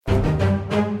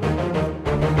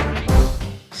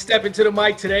Step into the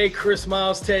mic today, Chris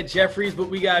Miles, Ted Jeffries, but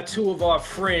we got two of our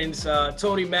friends,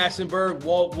 Tony Massenburg,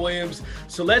 Walt Williams.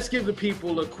 So let's give the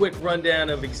people a quick rundown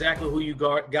of exactly who you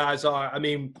guys are. I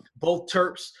mean, both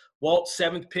Terps. Walt,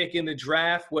 7th pick in the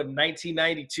draft,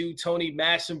 1992. Tony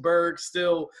Massenburg,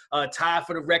 still tied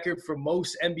for the record for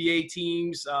most NBA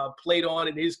teams played on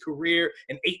in his career,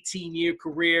 an 18-year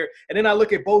career. And then I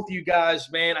look at both of you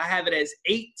guys, man, I have it as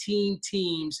 18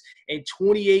 teams and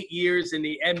 28 years in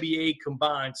the NBA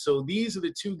combined. So these are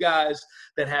the two guys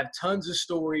that have tons of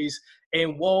stories.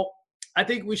 And Walt, I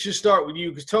think we should start with you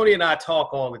because Tony and I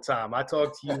talk all the time. I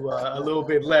talk to you a little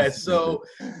bit less. So,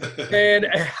 and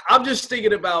I'm just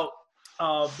thinking about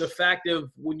the fact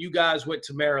of when you guys went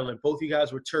to Maryland, both of you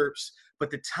guys were Terps, but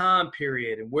the time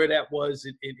period and where that was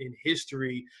in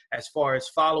history as far as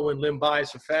following Len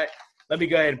Bias. In fact, let me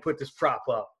go ahead and put this prop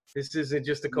up. This isn't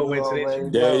just a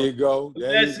coincidence. There you go.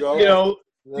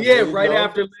 Right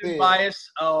after Len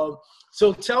Bias.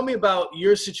 So tell me about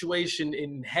your situation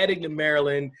in heading to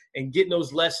Maryland and getting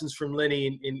those lessons from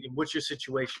Lenny and what your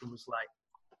situation was like.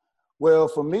 Well,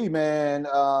 for me, man,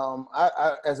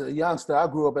 I as a youngster, I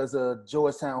grew up as a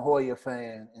Georgetown Hoya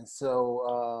fan. And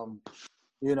so,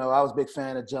 I was a big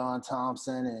fan of John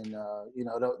Thompson and,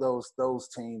 those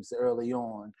teams early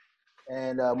on.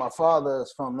 And my father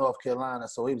is from North Carolina,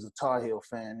 so he was a Tar Heel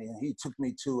fan. And he took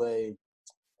me to a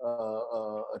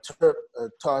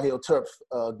Tar Heel Terp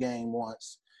game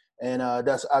once, and I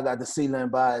got to see Len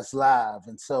Bias live.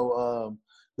 And so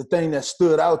the thing that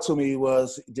stood out to me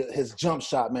was his jump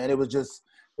shot, man. It was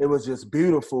just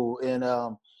beautiful, and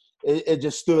it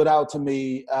just stood out to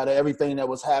me out of everything that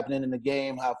was happening in the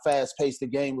game, how fast paced the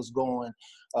game was going.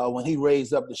 When he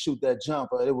raised up to shoot that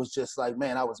jumper, it was just like,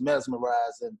 man, I was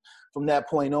mesmerized. And from that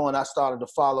point on, I started to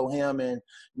follow him. And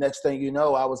next thing you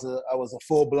know, I was a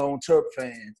full-blown Terp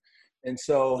fan. And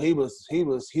so he was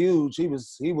huge. He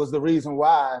was the reason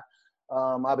why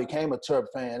I became a Terp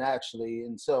fan, actually.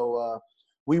 And so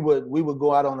we would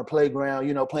go out on the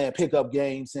playground, playing pickup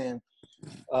games. And,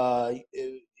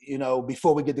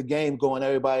 before we get the game going,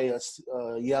 everybody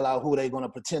yell out who they're going to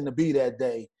pretend to be that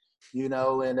day. And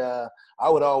I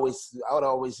would always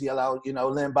yell out,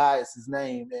 Len Bias's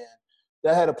name, and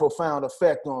that had a profound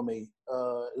effect on me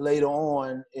later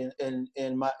on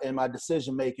in my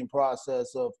decision making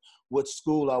process of which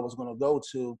school I was going to go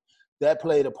to. That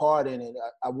played a part in it.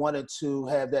 I wanted to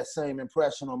have that same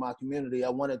impression on my community. I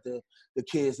wanted the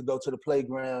kids to go to the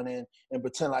playground and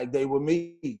pretend like they were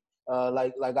me,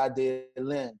 like I did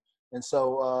Len. And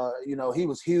so, he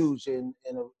was huge in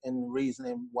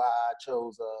reasoning why I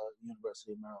chose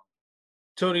University of Maryland.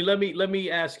 Tony, let me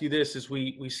ask you this as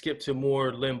we skip to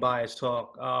more Len Bias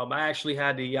talk. I actually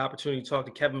had the opportunity to talk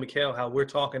to Kevin McHale, how we're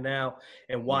talking now,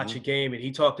 and watch a game, and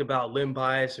he talked about Len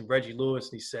Bias and Reggie Lewis,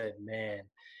 and he said, man,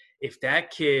 if that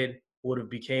kid would have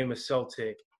became a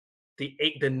Celtic, the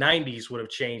 90s would have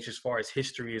changed as far as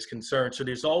history is concerned. So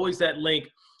there's always that link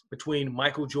between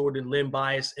Michael Jordan, Len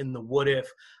Bias, and the what if.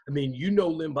 I mean,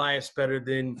 Len Bias better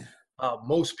than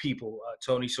most people,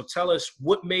 Tony. So tell us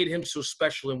what made him so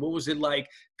special and what was it like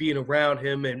being around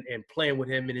him and playing with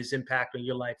him and his impact on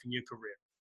your life and your career?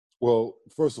 Well,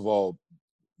 first of all,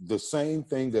 the same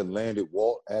thing that landed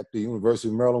Walt at the University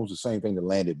of Maryland was the same thing that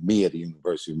landed me at the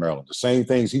University of Maryland. The same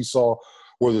things he saw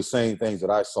were the same things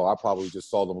that I saw. I probably just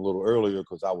saw them a little earlier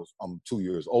because I'm 2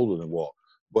 years older than Walt.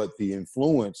 But the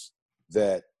influence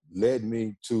that led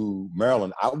me to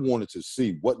Maryland, I wanted to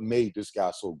see what made this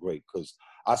guy so great because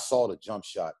I saw the jump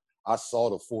shot. I saw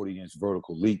the 40-inch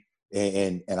vertical leap,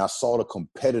 and I saw the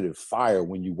competitive fire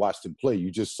when you watched him play.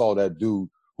 You just saw that dude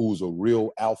who was a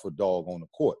real alpha dog on the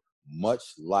court, much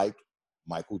like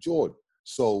Michael Jordan.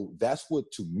 So that's what,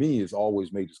 to me, has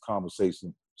always made this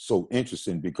conversation so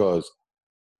interesting because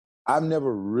I've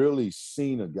never really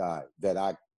seen a guy that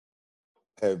I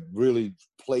have really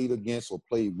played against or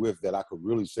played with that I could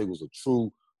really say was a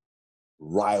true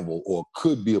rival or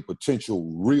could be a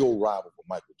potential real rival for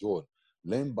Michael Jordan.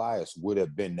 Len Bias would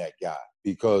have been that guy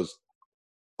because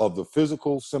of the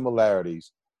physical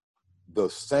similarities, the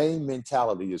same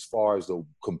mentality as far as the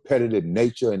competitive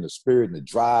nature and the spirit and the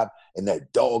drive and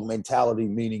that dog mentality,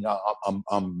 meaning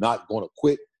I'm not going to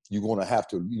quit. You're going to have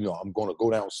to, I'm going to go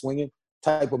down swinging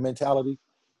type of mentality.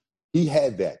 He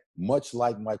had that, much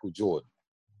like Michael Jordan.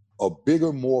 A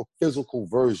bigger, more physical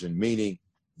version, meaning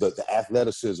the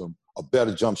athleticism, a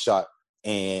better jump shot,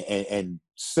 and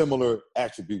similar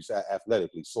attributes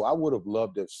athletically. So I would have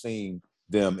loved to have seen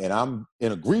them, and I'm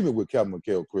in agreement with Kevin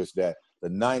McHale, Chris, that the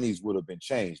 90s would have been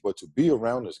changed. But to be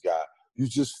around this guy, you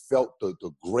just felt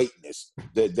the greatness,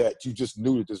 that you just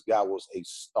knew that this guy was a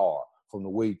star from the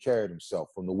way he carried himself,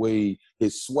 from the way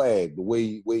his swag, the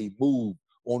way he moved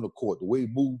on the court, the way he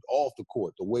moved off the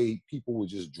court, the way people were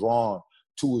just drawn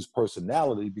to his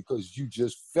personality because you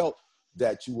just felt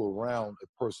that you were around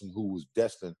a person who was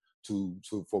destined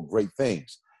for great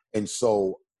things. And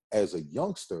so as a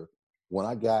youngster, when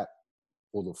I got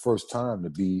for the first time to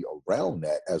be around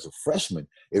that as a freshman,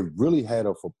 it really had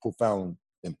a profound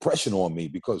impression on me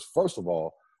because first of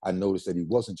all, I noticed that he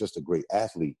wasn't just a great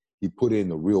athlete. He put in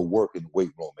the real work in the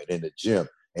weight room and in the gym,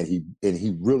 and he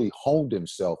really honed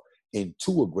himself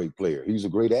into a great player. He was a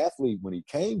great athlete when he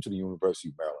came to the University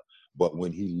of Maryland, but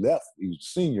when he left, he was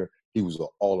a senior, he was an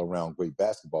all-around great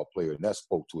basketball player, and that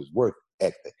spoke to his work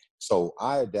ethic. So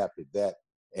I adapted that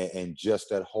and just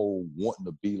that whole wanting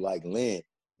to be like Len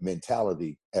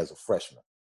mentality as a freshman.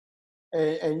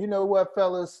 And you know what,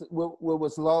 fellas, what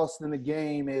was lost in the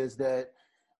game is that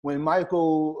when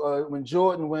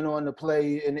Jordan went on to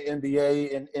play in the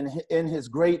NBA and in his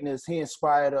greatness, he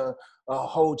inspired a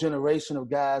whole generation of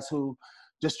guys who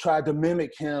just tried to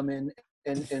mimic him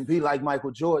and be like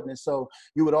Michael Jordan. And so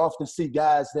you would often see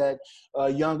guys that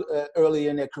early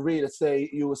in their career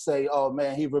you would say, oh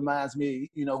man, he reminds me,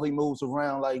 he moves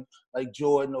around like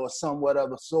Jordan or somewhat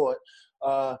of a sort.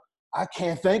 I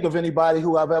can't think of anybody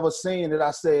who I've ever seen that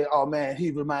I say, oh man, he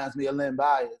reminds me of Len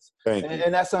Bias.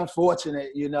 And that's unfortunate,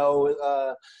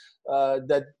 that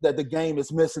the game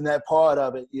is missing that part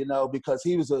of it, because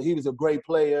he was a great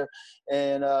player,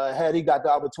 and had he got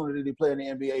the opportunity to play in the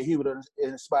NBA, he would have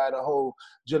inspired a whole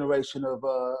generation of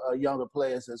younger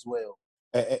players as well.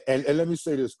 And let me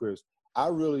say this, Chris. I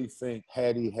really think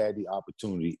had he had the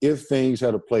opportunity, if things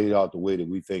had played out the way that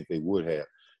we think they would have,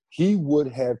 he would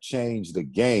have changed the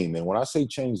game. And when I say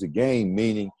change the game,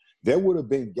 meaning there would have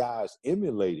been guys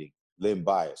emulating Len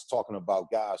Bias, talking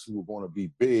about guys who were going to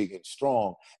be big and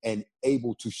strong and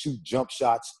able to shoot jump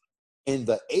shots in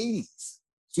the 80s.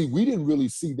 See, we didn't really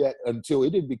see that until it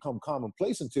didn't become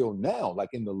commonplace until now, like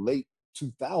in the late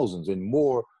 2000s and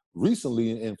more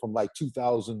recently, and from like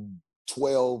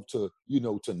 2012 to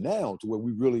now, to where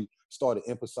we really started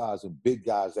emphasizing big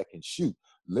guys that can shoot.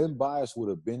 Len Bias would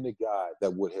have been the guy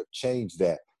that would have changed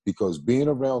that, because being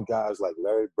around guys like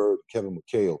Larry Bird and Kevin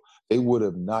McHale, they would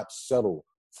have not settled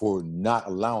for not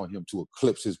allowing him to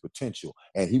eclipse his potential.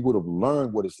 And he would have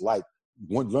learned what it's like,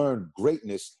 learned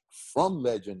greatness from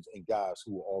legends and guys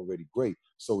who were already great.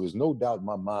 So there's no doubt in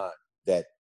my mind that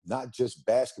not just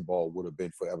basketball would have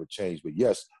been forever changed, but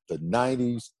yes, the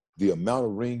 90s, the amount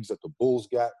of rings that the Bulls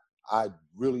got, I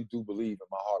really do believe in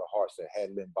my heart of hearts that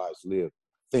had Len Bias lived,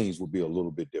 things would be a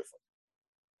little bit different.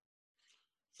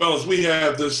 Fellas, we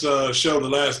have this show, The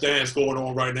Last Dance, going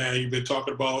on right now. You've been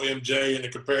talking about MJ and the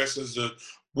comparisons to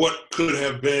what could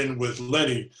have been with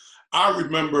Lenny. I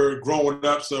remember growing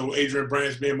up, so Adrian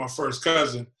Branch being my first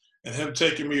cousin, and him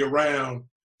taking me around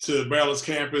to Maryland's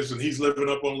campus, and he's living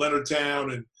up on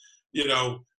Leonardtown. And,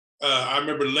 I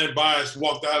remember Len Bias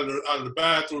walked out of the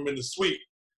bathroom in the suite,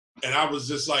 and I was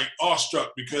just like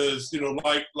awestruck because,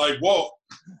 like Walt,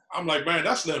 I'm like, man,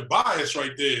 that's Len Bias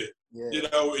right there. Yeah.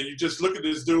 And you just look at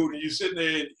this dude and you're sitting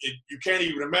there and you can't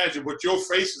even imagine what your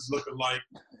face is looking like,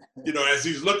 as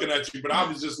he's looking at you. But I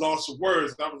was just lost for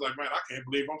words. I was like, man, I can't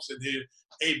believe I'm sitting here.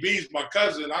 AB's my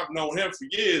cousin. I've known him for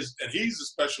years, and he's a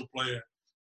special player.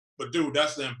 But, dude,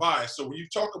 that's Len Bias. So when you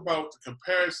talk about the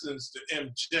comparisons to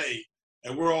MJ,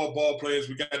 and we're all ball players,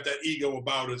 we got that ego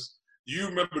about us. Do you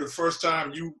remember the first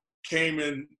time you came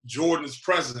in Jordan's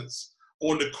presence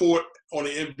on the court in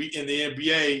the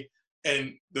NBA,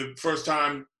 and the first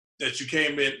time that you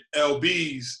came in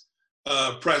LB's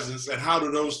presence, and how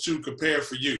do those two compare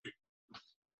for you?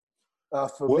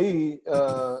 Me,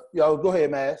 yo, go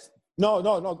ahead, Max. No,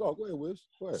 go ahead, Wiz.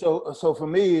 Go ahead. So for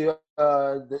me,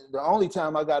 the only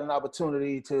time I got an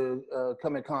opportunity to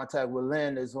come in contact with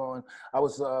Len is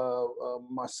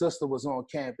my sister was on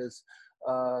campus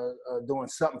doing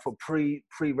something for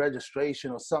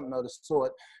pre-registration or something of the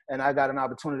sort, and I got an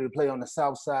opportunity to play on the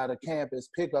south side of campus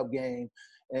pickup game,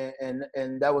 and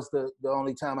that was the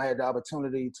only time I had the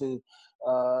opportunity to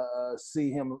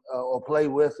see him or play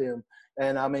with him.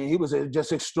 And I mean, he was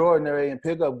just extraordinary in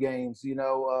pickup games. It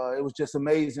was just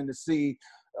amazing to see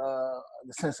the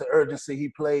sense of urgency he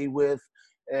played with,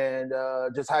 and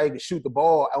just how he could shoot the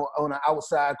ball on an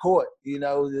outside court.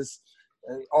 Just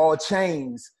all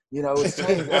chains. It's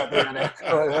chains out there in that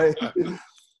court, right?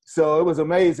 So it was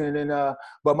amazing. And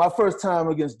but my first time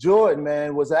against Jordan,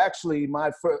 man, was actually in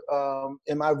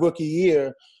my rookie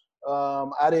year.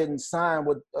 I didn't sign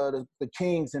with the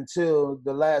Kings until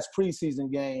the last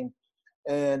preseason game.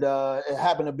 And it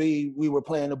happened to be we were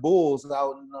playing the Bulls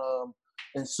out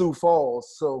in Sioux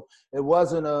Falls, so it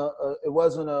wasn't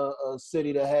a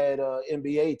city that had an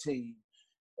NBA team.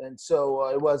 And so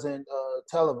it wasn't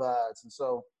televised. And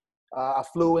so I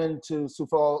flew into Sioux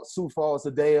Falls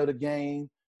the day of the game,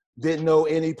 didn't know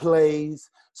any plays.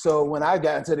 So when I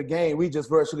got into the game, we just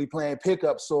virtually playing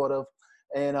pickup sort of,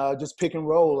 and just pick and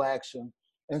roll action.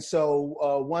 And so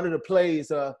one of the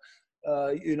plays, we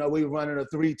were running a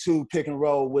 3-2 pick and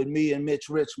roll with me and Mitch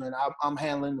Richmond. I'm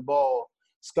handling the ball.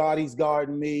 Scotty's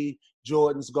guarding me.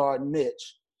 Jordan's guarding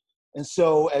Mitch. And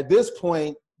so at this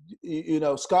point,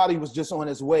 Scotty was just on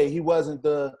his way. He wasn't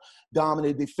the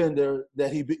dominant defender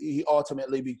that he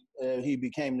ultimately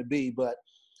became to be. But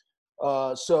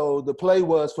so the play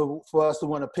was for us to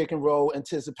run a pick and roll,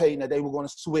 anticipating that they were going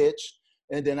to switch,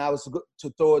 and then I was to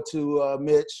throw it to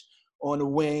Mitch on the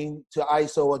wing to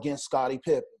ISO against Scottie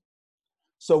Pippen.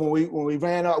 So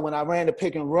when I ran the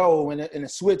pick and roll and the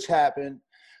switch happened,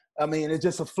 I mean, it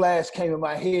just a flash came in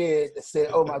my head that said,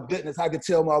 oh my goodness, I could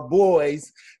tell my boys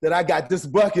that I got this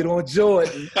bucket on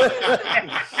Jordan.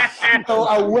 So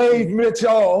I waved Mitch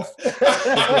off. Clear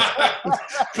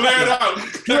it out.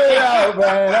 Clear it out,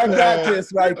 man. I got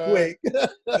this right quick.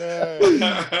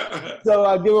 So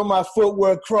I give him my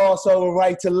footwork crossover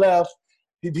right to left.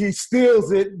 He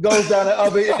steals it, goes down the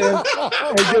other end,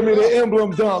 and give me the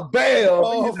emblem dunk. Bam!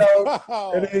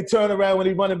 And then he turn around when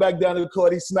he running back down to the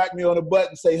court. He smacked me on the butt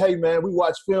and say, hey, man, we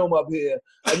watch film up here.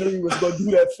 I knew he was going to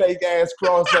do that fake-ass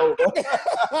crossover.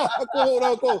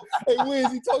 Hold on. Hey,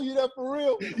 Wiz, he told you that for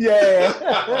real? Yeah.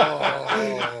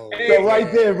 So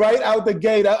right there, right out the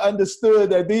gate, I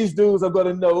understood that these dudes are going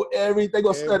to know everything. They're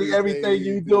going to study everything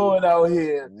you doing out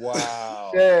here.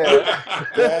 Wow. Yeah.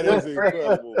 That is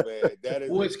incredible, man. That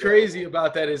is What's crazy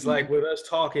about that is like with us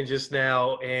talking just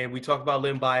now, and we talk about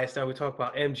Len Bias, now we talk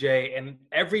about MJ, and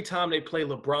every time they play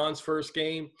LeBron's first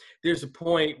game, there's a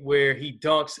point where he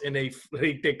dunks and they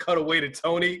cut away to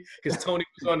Tony because Tony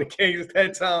was on the Kings at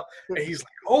that time, and he's like,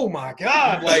 oh my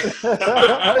God, like so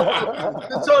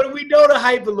we know the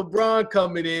hype of LeBron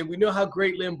coming in. We know how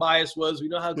great Len Bias was. We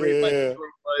know how great Michael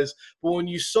Jordan was. But when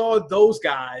you saw those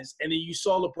guys and then you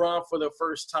saw LeBron for the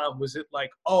first time, was it like,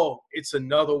 oh, it's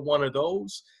another one of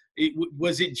those?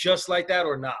 Was it just like that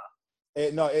or not?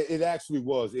 No, it actually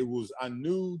was. It was. I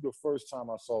knew the first time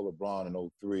I saw LeBron in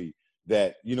 2003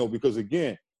 that, because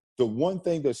again, the one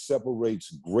thing that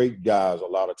separates great guys a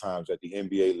lot of times at the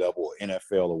NBA level or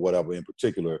NFL or whatever in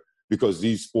particular, because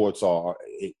these sports are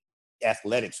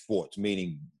athletic sports,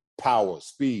 meaning power,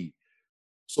 speed.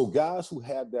 So guys who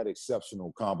have that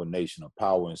exceptional combination of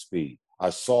power and speed,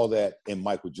 I saw that in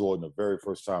Michael Jordan the very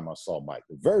first time I saw Mike.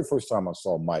 The very first time I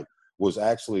saw Mike was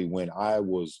actually when I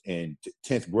was in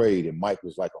 10th grade and Mike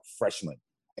was like a freshman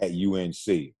at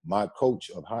UNC. My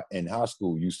coach in high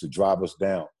school used to drive us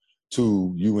down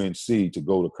to UNC to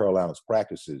go to Carolina's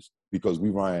practices because we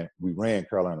ran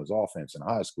Carolina's offense in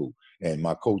high school. And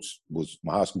my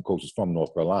high school coach was from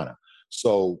North Carolina.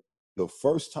 So the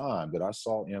first time that I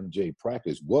saw MJ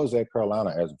practice was at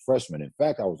Carolina as a freshman. In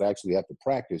fact, I was actually at the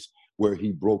practice where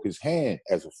he broke his hand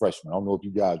as a freshman. I don't know if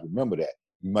you guys remember that.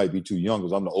 You might be too young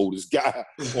because I'm the oldest guy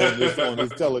on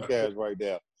this telecast right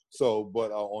now. So,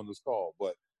 but on this call.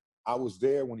 But I was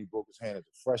there when he broke his hand as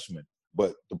a freshman.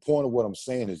 But the point of what I'm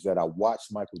saying is that I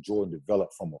watched Michael Jordan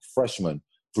develop from a freshman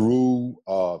through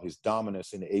his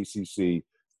dominance in the ACC,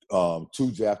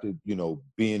 to drafted,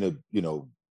 being a,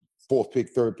 fourth pick,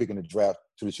 third pick in the draft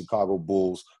to the Chicago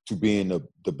Bulls, to being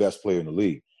the best player in the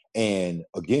league. And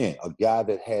again, a guy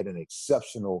that had an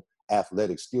exceptional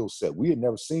athletic skill set. We had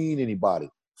never seen anybody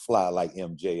fly like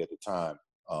MJ at the time.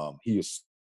 He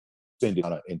ascended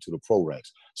into the pro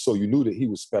ranks. So you knew that he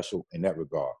was special in that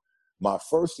regard. My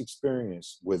first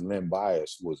experience with Len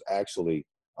Bias was actually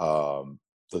in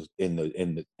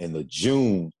the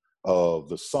June of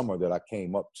the summer that I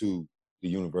came up to the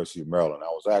University of Maryland. I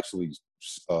was actually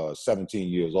 17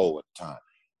 years old at the time.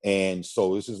 And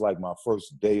so this is like my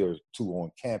first day or two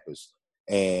on campus.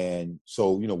 And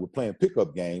so, we're playing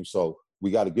pickup games. So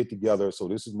we got to get together. So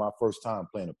this is my first time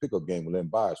playing a pickup game with Len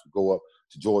Bias. We go up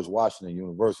to George Washington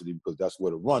University because that's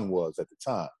where the run was at the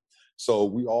time. So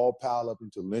we all pile up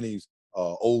into Lenny's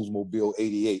Oldsmobile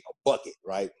 88, a bucket,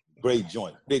 right? Great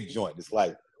joint, big joint. It's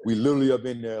like we literally up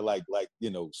in there like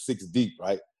 6 deep,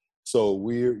 right? So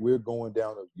we're going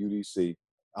down to UDC.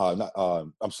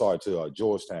 To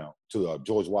Georgetown, to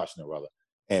George Washington rather,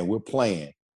 and we're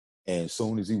playing. And as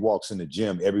soon as he walks in the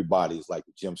gym, everybody's like,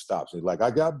 the gym stops. It's like,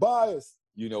 I got Bias,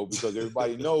 because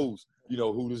everybody knows,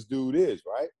 who this dude is,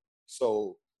 right?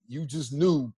 So you just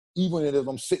knew, even if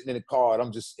I'm sitting in the car and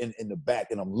I'm just in the back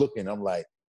and I'm looking, I'm like,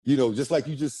 just like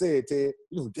you just said, Ted,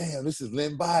 damn, this is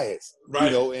Len Bias,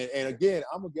 right. And again,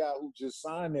 I'm a guy who just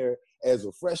signed there as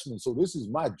a freshman. So this is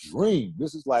my dream.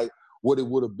 This is like what it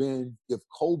would have been if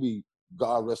Kobe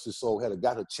God rest his soul, had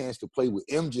got a chance to play with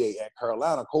MJ at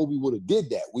Carolina, Kobe would have did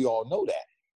that. We all know that.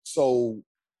 So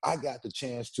I got the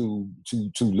chance to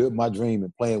live my dream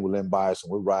and playing with Len Bias,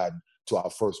 and we're riding to our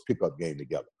first pickup game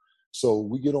together. So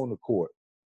we get on the court,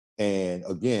 and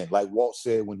again, like Walt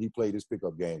said when he played his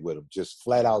pickup game with him, just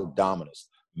flat out dominance,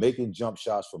 making jump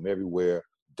shots from everywhere,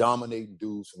 dominating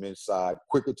dudes from inside,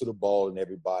 quicker to the ball than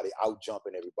everybody, out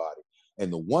jumping everybody.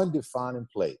 And the one defining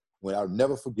play, when I'll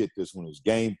never forget this, when it was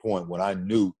game point, when I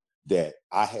knew that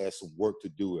I had some work to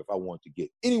do if I wanted to get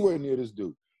anywhere near this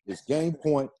dude. It's game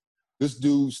point. This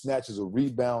dude snatches a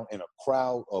rebound in a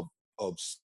crowd of 6'8",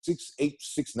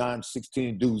 6'9",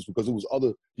 6'10" dudes, because it was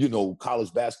other,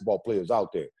 college basketball players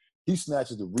out there. He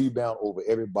snatches the rebound over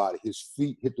everybody. His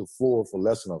feet hit the floor for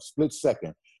less than a split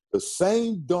second. The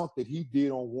same dunk that he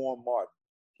did on Warren Martin,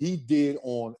 he did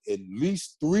on at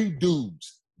least 3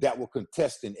 dudes that were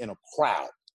contesting in a crowd.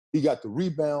 He got the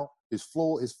rebound, his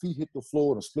feet hit the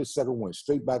floor in a split second, went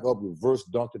straight back up, reverse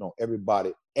dunked it on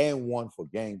everybody, and won for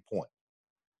game point.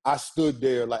 I stood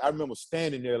there, I remember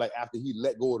standing there, after he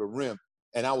let go of the rim,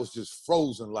 and I was just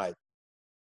frozen, I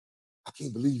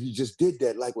can't believe he just did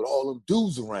that, with all them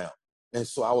dudes around. And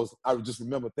so I just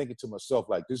remember thinking to myself,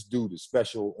 this dude is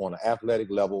special on an athletic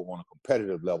level, on a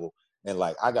competitive level, and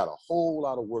I got a whole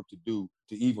lot of work to do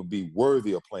to even be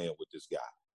worthy of playing with this guy.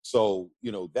 So,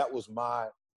 that was my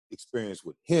experience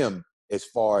with him, as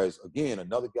far as, again,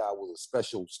 another guy with a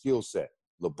special skill set.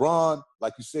 LeBron,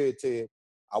 like you said, Ted,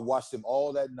 I watched him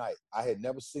all that night. I had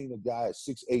never seen a guy at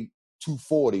 6'8",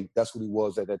 240, that's what he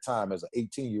was at that time as an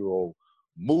 18-year-old,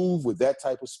 move with that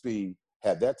type of speed,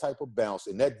 have that type of bounce.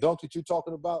 And that dunk that you're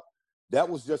talking about, that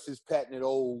was just his patented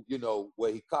old,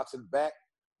 where he cocks it back,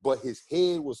 but his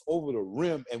head was over the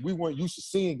rim, and we weren't used to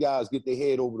seeing guys get their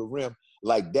head over the rim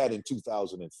like that in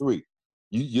 2003.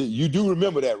 You do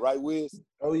remember that, right, Wiz?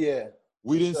 Oh, yeah.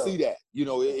 We didn't see that.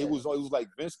 It was like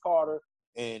Vince Carter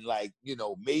and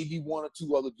maybe 1 or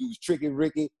 2 other dudes, Tricky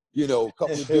Ricky, a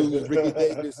couple of dudes, Ricky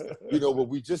Davis, but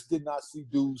we just did not see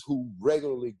dudes who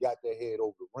regularly got their head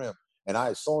over the rim. And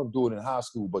I saw him do it in high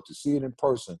school, but to see it in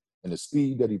person and the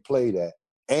speed that he played at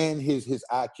and his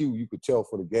IQ, you could tell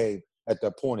for the game at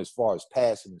that point, as far as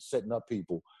passing and setting up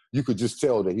people, you could just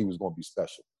tell that he was going to be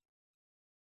special.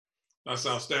 That's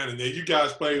outstanding. Now, you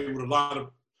guys played with a lot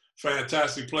of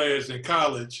fantastic players in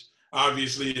college,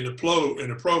 obviously in the pro,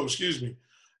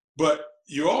 but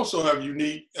you also have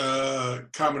unique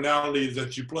commonalities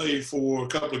that you played for a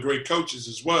couple of great coaches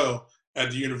as well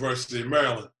at the University of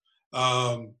Maryland.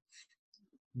 And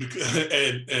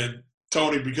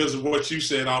Tony, because of what you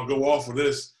said, I'll go off of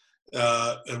this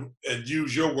and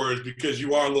use your words, because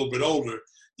you are a little bit older.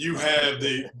 You have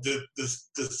the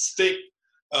distinct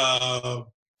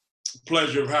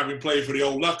pleasure of having played for the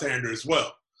old left-hander as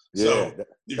well. Yeah, so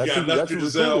you've got Lefty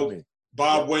Driesell,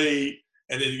 Bob Wade,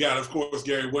 and then you got, of course,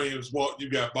 Gary Williams. Walt, you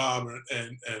got Bob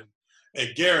and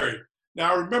Gary.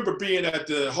 Now, I remember being at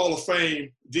the Hall of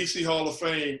Fame, DC Hall of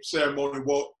Fame ceremony,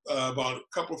 Walt, about a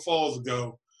couple of falls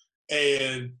ago,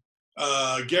 and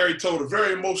Gary told a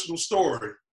very emotional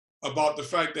story about the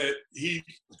fact that he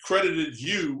credited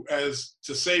you as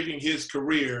to saving his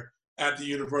career at the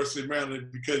University of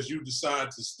Maryland, because you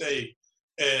decided to stay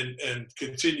and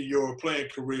continue your playing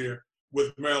career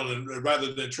with Maryland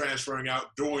rather than transferring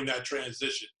out during that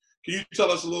transition. Can you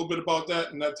tell us a little bit about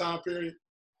that in that time period?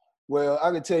 Well,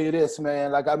 I can tell you this,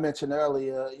 man. Like I mentioned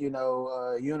earlier,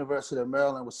 University of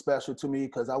Maryland was special to me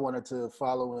because I wanted to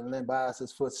follow in Len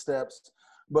Bias's footsteps.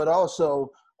 But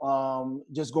also,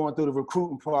 just going through the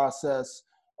recruiting process,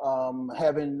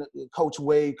 having Coach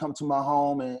Wade come to my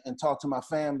home and talk to my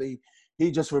family, he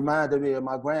just reminded me of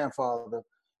my grandfather.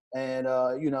 And,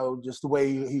 just the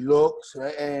way he looks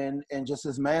and just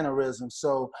his mannerisms.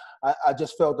 So I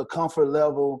just felt the comfort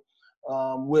level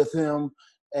with him.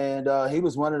 And he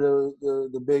was one of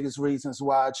the biggest reasons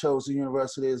why I chose the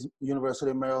University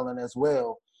of Maryland as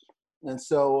well. And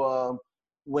so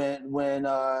when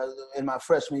in my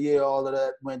freshman year, all of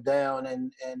that went down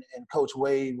and Coach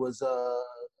Wade resigned,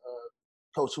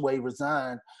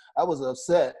 I was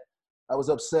upset. I was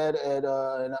upset and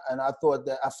I felt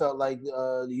like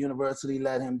the university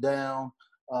let him down.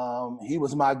 He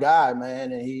was my guy,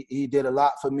 man, and he did a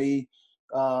lot for me.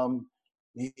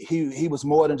 He was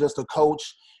more than just a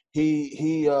coach.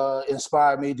 He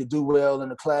inspired me to do well in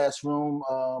the classroom.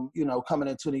 Coming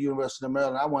into the University of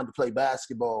Maryland, I wanted to play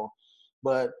basketball,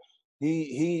 but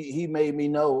he made me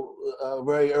know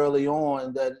very early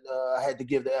on that I had to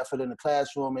give the effort in the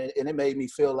classroom, and it made me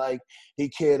feel like he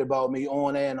cared about me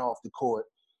on and off the court.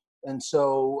 And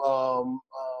so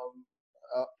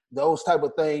those type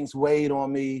of things weighed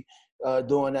on me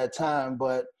during that time.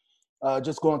 But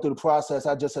just going through the process,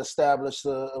 I just established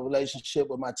a relationship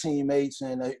with my teammates,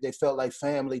 and they felt like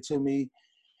family to me.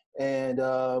 And,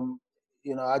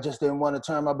 you know, I just didn't want to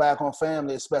turn my back on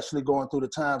family, especially going through the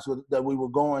times that we were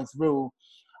going through.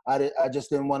 I just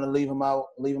didn't want to leave them out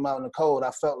in the cold.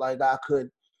 I felt like I could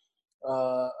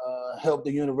help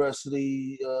the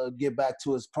university get back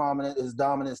to its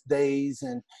dominant days,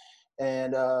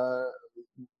 and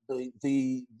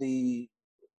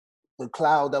the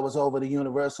cloud that was over the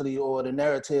university, or the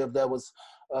narrative that was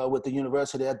with the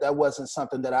university, that wasn't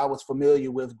something that I was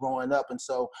familiar with growing up. And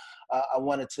so I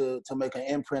wanted to make an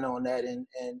imprint on that, and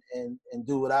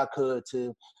do what I could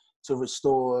to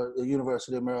restore the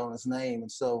University of Maryland's name.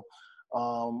 And so,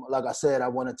 like I said, I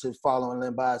wanted to follow in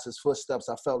Len Bias's footsteps.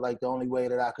 I felt like the only way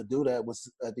that I could do that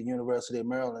was at the University of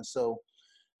Maryland. So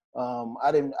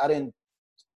I didn't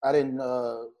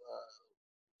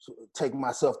take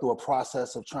myself through a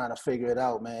process of trying to figure it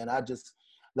out, man. I just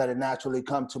let it naturally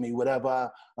come to me. Whatever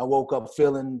I woke up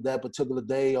feeling that particular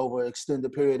day over an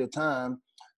extended period of time,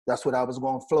 that's what I was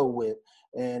going to flow with.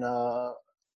 And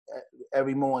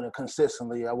every morning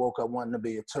consistently, I woke up wanting to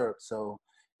be a Terp. So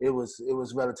it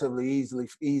was relatively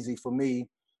easy for me.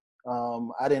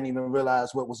 I didn't even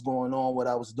realize what was going on, what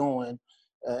I was doing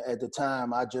at the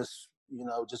time. I just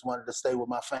wanted to stay with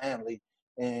my family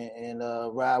and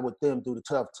ride with them through the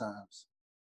tough times.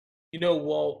 You know,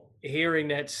 Walt, hearing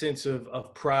that sense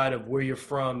of pride of where you're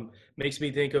from makes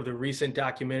me think of the recent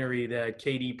documentary that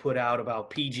KD put out about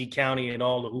PG County and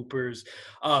all the Hoopers.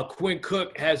 Quinn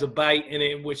Cook has a bite in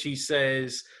it in which he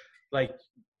says, like,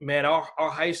 man, our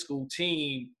high school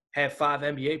team had 5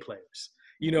 NBA players.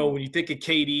 You know, when you think of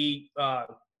KD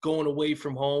going away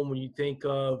from home, when you think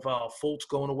of Fultz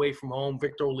going away from home,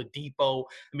 Victor Oladipo,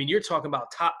 I mean, you're talking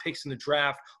about top picks in the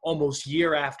draft almost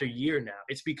year after year now.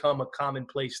 It's become a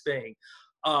commonplace thing.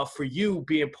 For you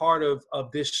being part of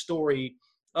this story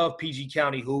of PG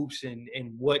County Hoops and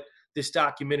what this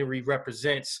documentary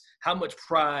represents, how much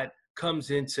pride comes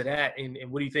into that, and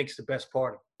what do you think is the best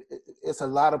part of it? It's a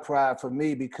lot of pride for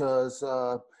me because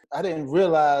I didn't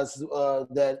realize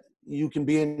that you can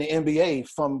be in the NBA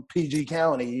from PG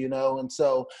County, you know, and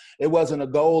so it wasn't a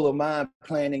goal of mine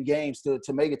playing in games to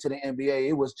make it to the NBA.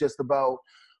 It was just about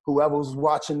whoever was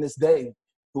watching this day,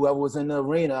 whoever was in the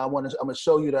arena. I'm gonna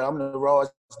show you that I'm the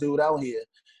rawest dude out here,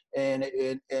 and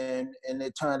it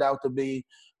turned out to be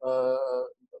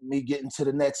me getting to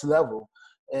the next level,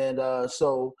 and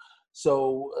so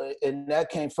that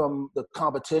came from the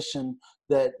competition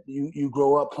that you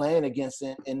grow up playing against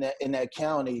in that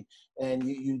county, and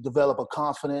you develop a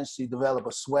confidence, you develop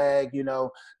a swag, you know.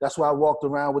 That's why I walked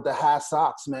around with the high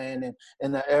socks, man, and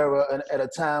in the era at a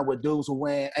time where dudes were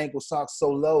wearing ankle socks so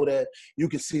low that you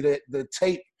could see the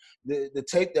tape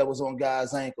that was on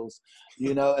guys' ankles,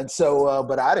 you know. And so,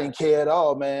 but I didn't care at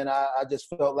all, man. I just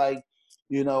felt like,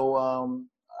 you know,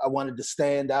 I wanted to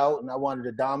stand out and I wanted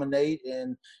to dominate,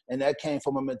 and that came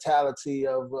from a mentality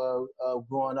of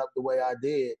growing up the way I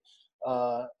did,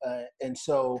 and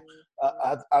so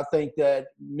I think that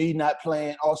me not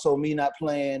playing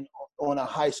on a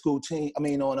high school team, I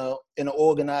mean in an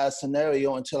organized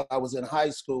scenario until I was in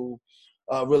high school,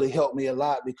 really helped me a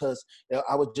lot, because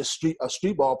I was just a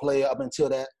street ball player up until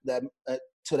that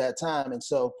time. And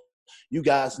so you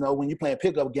guys know, when you're playing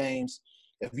pickup games,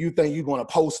 if you think you're going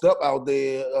to post up out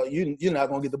there, you're not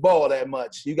going to get the ball that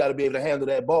much. You got to be able to handle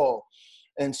that ball.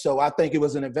 And so I think it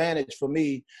was an advantage for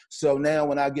me. So now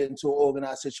when I get into an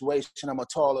organized situation, I'm a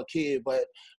taller kid, but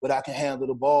I can handle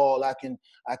the ball. I can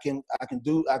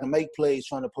make plays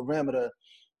from the perimeter.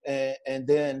 And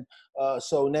then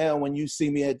so now when you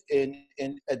see me at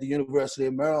the University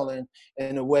of Maryland,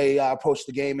 and the way I approached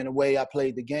the game and the way I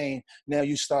played the game, now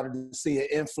you started to see an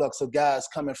influx of guys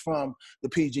coming from the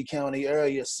PG County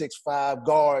area, 6'5"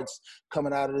 guards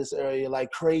coming out of this area like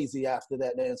crazy after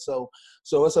that. And so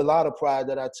it's a lot of pride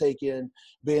that I take in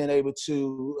being able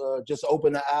to just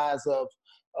open the eyes of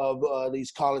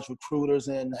these college recruiters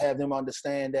and have them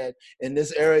understand that in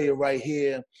this area right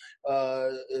here,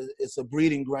 it's a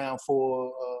breeding ground for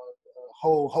a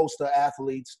whole host of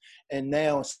athletes, and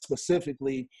now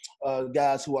specifically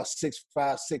guys who are 6'5",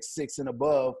 6'6", and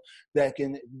above that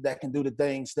can do the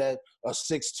things that a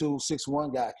 6'2",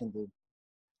 6'1" guy can do.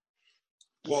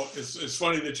 Well, it's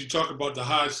funny that you talk about the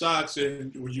high socks,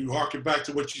 and when you harken back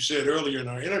to what you said earlier in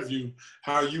our interview,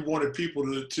 how you wanted people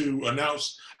to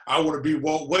announce, I want to be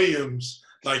Walt Williams,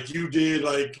 like you did,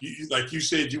 like you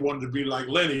said you wanted to be like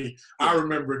Lenny. I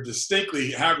remember distinctly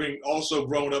having also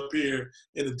grown up here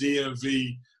in the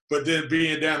DMV, but then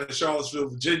being down in Charlottesville,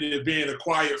 Virginia, being a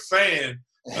quiet fan,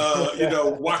 you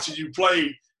know, watching you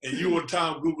play and you and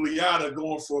Tom Gugliotta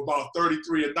going for about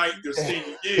 33 a night your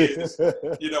senior years,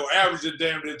 averaging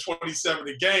damn near 27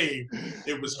 a game.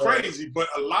 It was crazy. But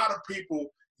a lot of people,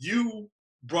 you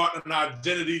brought an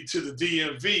identity to the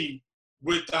DMV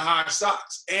with the high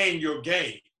socks and your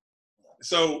game.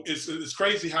 So it's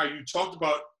crazy how you talked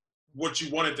about what you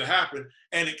wanted to happen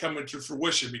and it coming to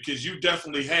fruition, because you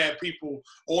definitely had people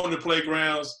on the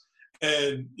playgrounds.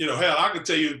 And, hell, I can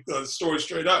tell you a story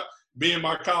straight up. Me and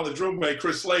my college roommate,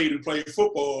 Chris Slade, who played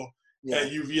football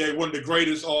at UVA, one of the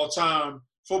greatest all-time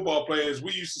football players,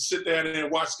 we used to sit down there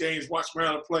and watch games, watch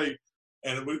Maryland play.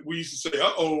 And we used to say,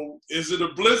 uh-oh, is it a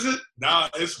blizzard? Nah,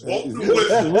 it's Walt the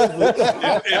Blizzard.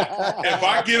 if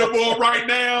I get him on right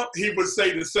now, he would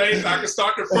say the same thing. I can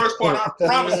start the first part. I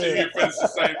promise you he'll finish the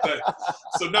same thing.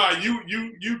 So,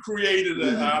 you created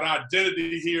an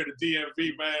identity here at the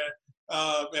DMV, man.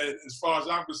 And as far as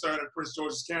I'm concerned, in Prince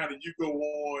George's County, you go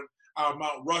on our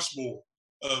Mount Rushmore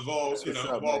of all,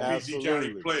 of all PG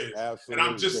County players. Absolutely.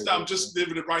 And I'm just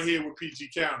living it right here with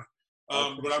PG County.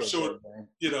 But I'm sure,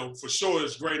 for sure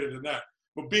it's greater than that.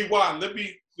 But BY, let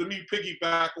me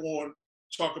piggyback on,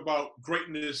 talk about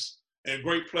greatness and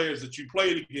great players that you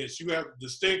played against. You have the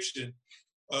distinction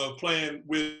of playing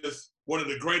with one of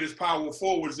the greatest power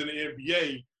forwards in the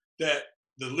NBA that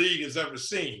the league has ever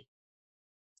seen.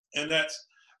 And that's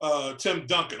Tim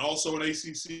Duncan, also an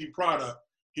ACC product.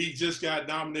 He just got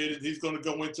nominated. He's going to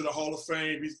go into the Hall of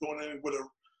Fame. He's going in with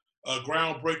a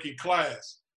groundbreaking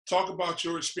class. Talk about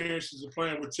your experiences of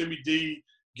playing with Timmy D,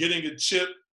 getting a chip,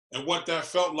 and what that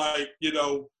felt like,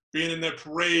 being in that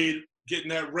parade, getting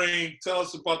that ring. Tell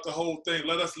us about the whole thing.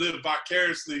 Let us live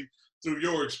vicariously through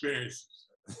your experiences.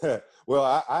 Well,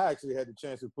 I actually had the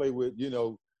chance to play with,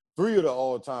 three of the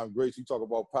all-time greats. You talk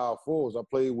about power forwards. I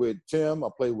played with Tim. I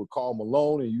played with Karl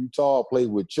Malone in Utah. I played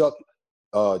with Chuck,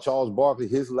 Charles Barkley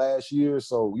his last year.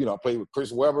 So, I played with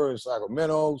Chris Webber in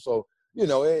Sacramento. So,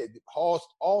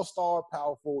 all-star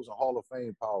power forwards and Hall of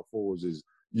Fame power forwards is,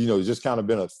 just kind of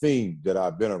been a theme that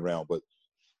I've been around. But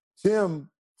Tim,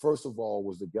 first of all,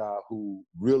 was the guy who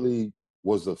really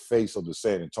was the face of the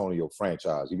San Antonio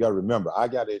franchise. You got to remember, I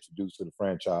got introduced to the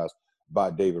franchise by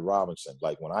David Robinson.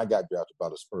 Like, when I got drafted by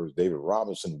the Spurs, David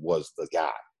Robinson was the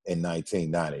guy in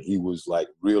 1990. He was, like,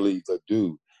 really the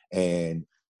dude, and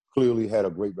clearly had a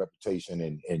great reputation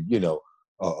and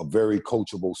a very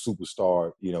coachable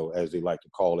superstar, as they like to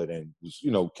call it, and was,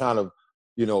 kind of,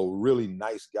 really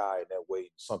nice guy in that way,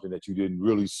 something that you didn't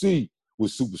really see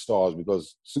with superstars,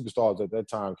 because superstars at that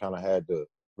time kind of had the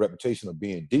reputation of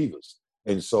being divas.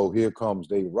 And so here comes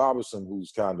David Robinson,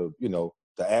 who's kind of,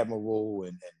 the admiral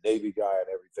and Navy guy and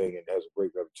everything, and has a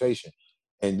great reputation.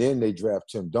 And then they draft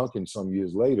Tim Duncan some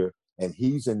years later, and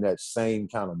he's in that same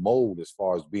kind of mold as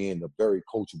far as being a very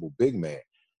coachable big man.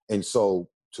 And so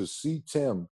to see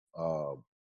Tim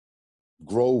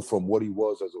grow from what he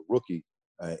was as a rookie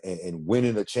and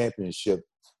winning a championship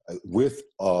with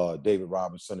David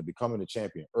Robinson and becoming a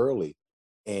champion early,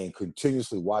 and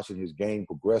continuously watching his game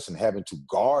progress and having to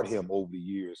guard him over the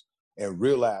years and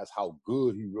realize how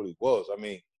good he really was. I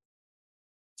mean,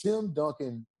 Tim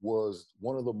Duncan was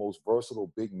one of the most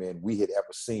versatile big men we had ever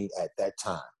seen at that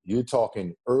time. You're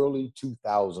talking early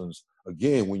 2000s,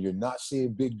 again, when you're not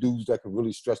seeing big dudes that can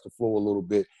really stretch the floor a little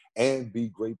bit and be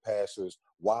great passers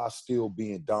while still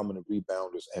being dominant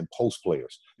rebounders and post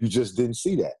players. You just didn't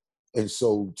see that. And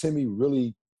so Timmy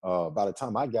really, by the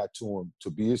time I got to him to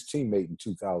be his teammate in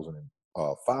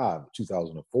 2005,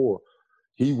 2004,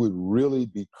 he would really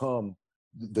become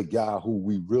the guy who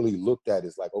we really looked at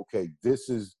as like, okay, this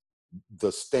is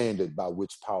the standard by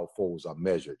which power forwards are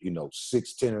measured.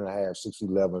 6'10 and a half,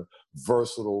 6'11",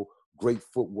 versatile, great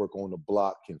footwork on the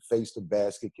block, can face the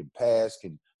basket, can pass,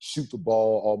 can shoot the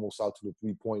ball almost out to the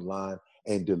three-point line,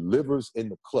 and delivers in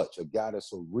the clutch. A guy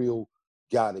that's a real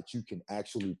guy that you can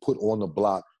actually put on the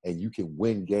block and you can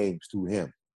win games through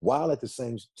him, while at the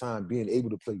same time being able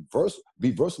to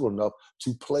be versatile enough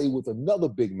to play with another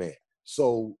big man.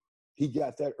 So he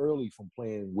got that early from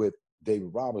playing with David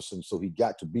Robinson, so he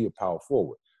got to be a power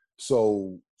forward.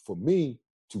 So for me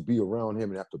to be around him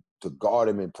and have to guard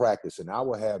him in practice, and I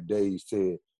would have days,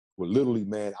 Ted, where literally,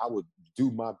 man, I would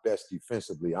do my best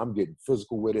defensively. I'm getting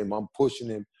physical with him. I'm pushing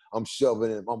him. I'm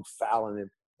shoving him. I'm fouling him.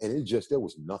 And there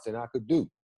was nothing I could do.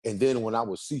 And then when I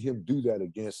would see him do that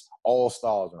against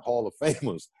all-stars and Hall of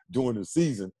Famers during the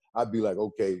season, I'd be like,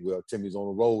 okay, well, Timmy's on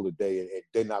the roll today, and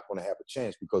they're not going to have a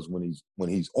chance, because when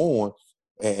he's on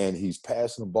and he's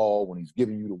passing the ball, when he's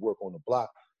giving you the work on the block,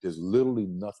 there's literally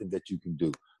nothing that you can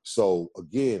do. So,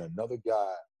 again, another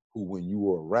guy who, when you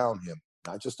were around him,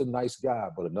 not just a nice guy,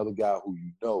 but another guy who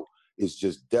is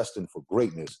just destined for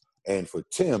greatness. And for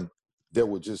Tim, there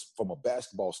were just, from a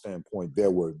basketball standpoint,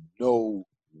 there were no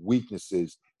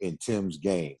weaknesses in Tim's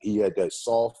game. He had that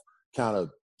soft kind of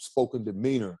spoken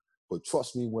demeanor, but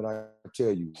trust me when I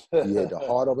tell you, he had the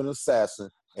heart of an assassin,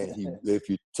 and if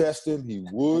you test him, he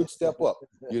would step up.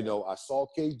 You know, I saw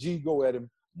KG go at him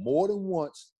more than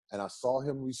once, and I saw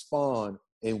him respond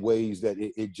in ways that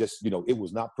it just, you know, it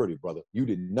was not pretty, brother. You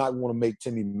did not want to make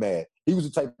Timmy mad. He was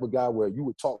the type of guy where you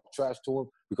would talk trash to him,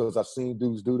 because I've seen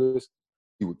dudes do this.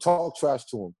 You would talk trash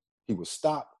to him. He would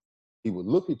stop. He would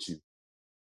look at you.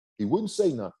 He wouldn't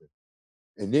say nothing.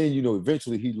 And then, you know,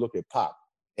 eventually he'd look at Pop.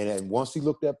 And then once he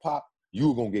looked at Pop, you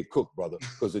were going to get cooked, brother.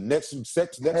 Because the next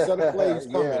set of plays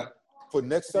coming, for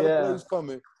next set of plays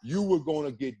coming, you were going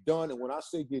to get done. And when I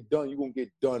say get done, you're going to get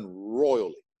done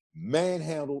royally.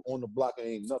 Manhandled on the block, and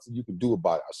ain't nothing you can do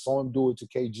about it. I saw him do it to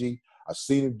KG. I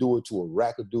seen him do it to a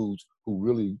rack of dudes who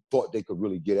really thought they could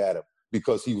really get at him,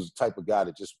 because he was the type of guy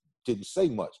that just didn't say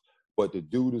much. But the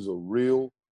dude is a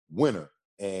real winner,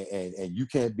 and you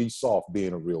can't be soft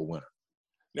being a real winner.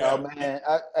 Yeah, man.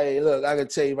 Hey, look, I can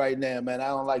tell you right now, man. I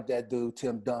don't like that dude,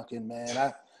 Tim Duncan,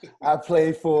 man. I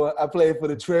played for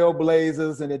the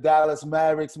Trailblazers and the Dallas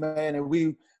Mavericks, man,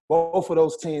 and both of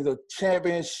those teams are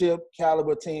championship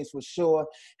caliber teams for sure.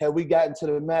 Had we gotten to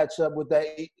the matchup with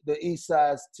the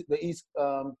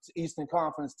Eastern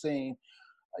Conference team,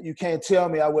 you can't tell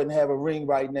me I wouldn't have a ring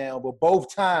right now. But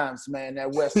both times, man,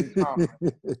 that Western Conference,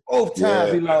 both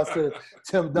times he lost to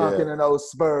Tim Duncan and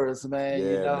those Spurs, man. Yeah,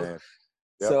 you know. Man.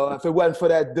 Yep. So if it wasn't for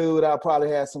that dude, I'd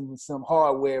probably have some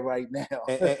hardware right now.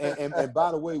 and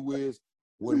by the way, Wiz,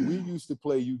 when we used to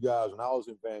play you guys when I was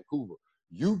in Vancouver,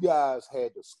 you guys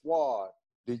had the squad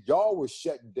that y'all were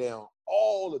shutting down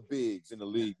all the bigs in the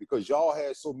league, because y'all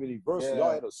had so many verses. Yeah.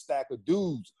 Y'all had a stack of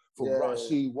dudes from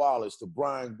Rasheed Wallace to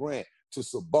Brian Grant to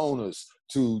Sabonis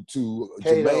to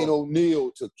Jermaine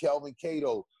O'Neal to Kelvin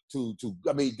Cato to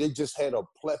I mean, they just had a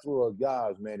plethora of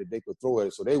guys, man, that they could throw at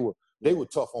it. So they were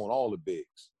tough on all the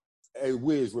bigs. Hey,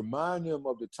 Wiz, remind them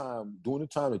of the time, during the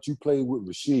time that you played with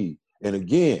Rasheed. And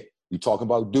again, you're talking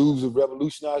about dudes that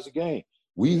revolutionized the game.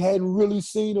 We hadn't really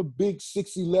seen a big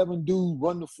 6'11" dude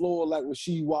run the floor like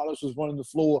Rasheed Wallace was running the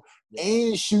floor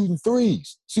and shooting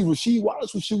threes. See, Rasheed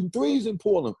Wallace was shooting threes in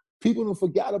Portland. People don't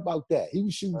forgot about that. He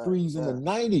was shooting threes in the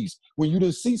 90s when you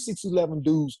didn't see 6'11"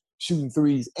 dudes shooting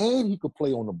threes, and he could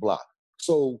play on the block.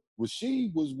 So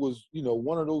Rasheed was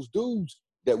one of those dudes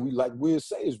that we, like Wiz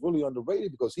say, is really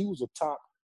underrated, because he was a top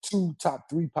 2, top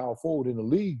 3 power forward in the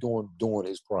league during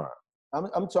his prime. I'm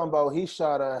talking about he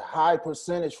shot a high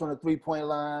percentage from the three-point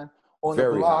line on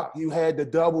Very the block. high. You had to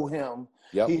double him.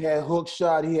 Yep. He had hook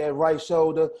shot. He had right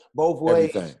shoulder, both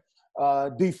ways. Everything.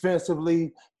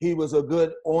 Defensively, he was a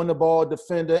good on-the-ball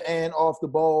defender and off the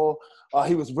ball.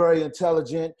 He was very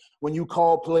intelligent. When you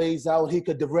call plays out, he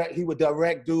would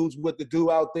direct dudes what to do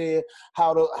out there,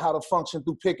 how to function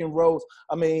through pick and rolls.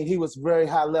 I mean, he was very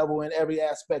high level in every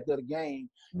aspect of the game.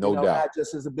 No doubt. Not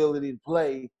just his ability to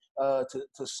play,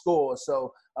 to score.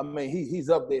 So, I mean, he's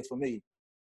up there for me.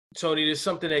 Tony, there's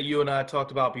something that you and I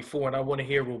talked about before, and I want to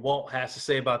hear what Walt has to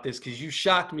say about this, because you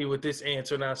shocked me with this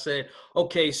answer. And I said,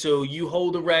 okay, so you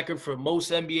hold the record for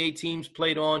most NBA teams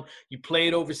played on. You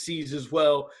played overseas as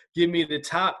well. Give me the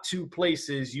top 2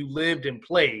 places you lived and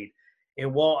played.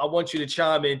 And Walt, I want you to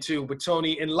chime in too. But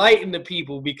Tony, enlighten the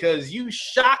people, because you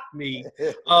shocked me.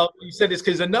 You said this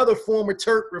because another former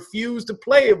Turk refused to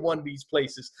play at one of these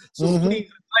places. So please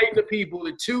enlighten the people,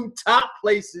 the 2 top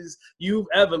places you've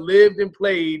ever lived and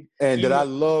played. And that I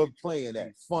loved playing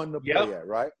at. Fun to play at,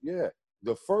 right? Yeah.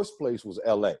 The first place was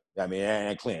L.A. I mean,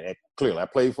 and clearly, I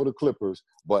played for the Clippers,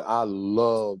 but I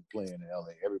loved playing in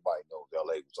L.A. Everybody knows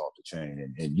L.A. was off the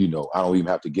chain. And I don't even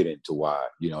have to get into why.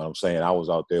 You know what I'm saying? I was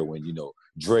out there when,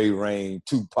 Dre Rain,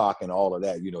 Tupac, and all of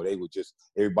that. They were just,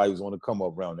 everybody was on the come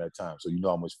up around that time. So you know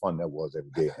how much fun that was every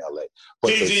day in L.A.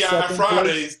 But TGI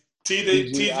Fridays.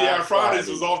 TGI Fridays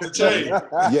was off the chain.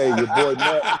 Yeah, your boy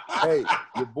Matt. Hey,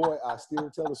 your boy, I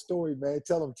still tell the story, man.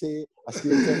 Tell him, Ted. I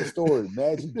still tell the story.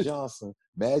 Magic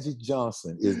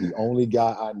Johnson is the only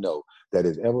guy I know that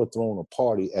has ever thrown a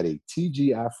party at a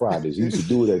TGI Fridays. He used to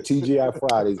do it at TGI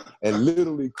Fridays, and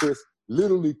literally, Chris,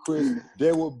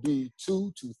 there would be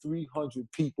 200 to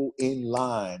 300 people in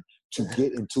line to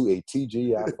get into a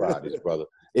TGI Fridays, brother.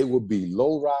 It would be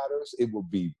lowriders, it would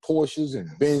be Porsches and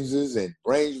Benzes and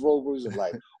Range Rovers and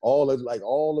all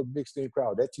the mixed in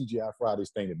crowd. That TGI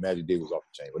Fridays thing that Magic did was off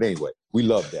the chain. But anyway, we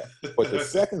love that. But the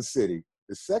second city,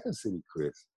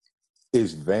 Chris,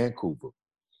 is Vancouver.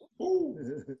 Ooh.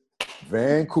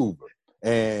 Vancouver.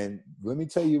 And let me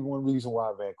tell you one reason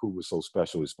why Vancouver is so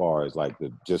special, as far as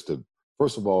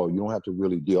first of all, you don't have to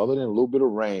really deal, other than a little bit of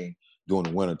rain, during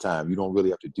the wintertime. You don't really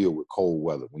have to deal with cold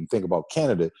weather. When you think about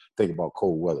Canada, think about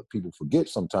cold weather. People forget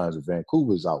sometimes that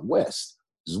Vancouver is out west.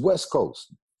 It's West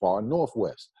Coast, far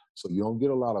northwest. So you don't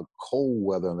get a lot of cold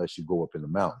weather unless you go up in the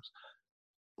mountains.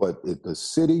 But the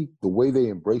city, the way they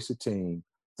embrace the team,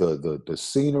 the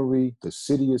scenery, the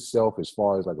city itself, as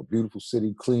far as like a beautiful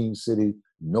city, clean city,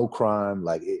 no crime,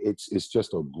 like it's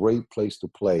just a great place to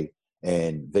play.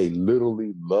 And they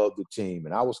literally love the team.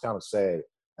 And I was kind of sad.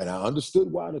 And I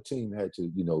understood why the team had to,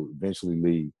 eventually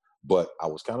leave. But I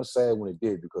was kind of sad when it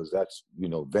did, because that's,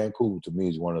 Vancouver to me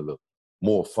is one of the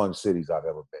more fun cities I've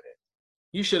ever been in.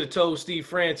 You should have told Steve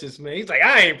Francis, man. He's like,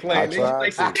 I ain't playing. He's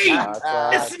like, Steve,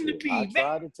 listen to me, I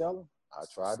tried to tell him.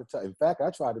 In fact,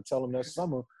 I tried to tell him that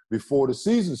summer before the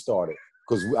season started,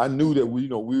 because I knew that we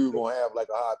were gonna have like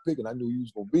a high pick, and I knew he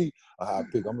was gonna be a high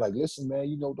pick. I'm like, listen,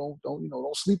 man,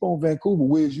 don't sleep on Vancouver.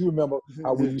 Wiz, you remember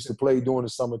how we used to play during the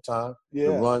summertime? Yeah.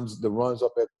 The runs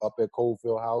up at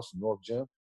Coldfield House, North Gym.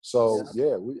 So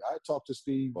I talked to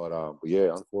Steve, but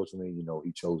unfortunately,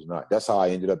 he chose not. That's how I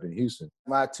ended up in Houston.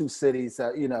 My two cities,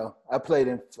 I played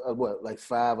in like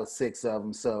 5 or 6 of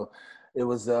them. So it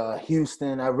was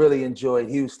Houston. I really enjoyed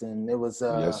Houston. It was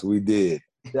yes, we did.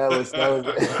 That was that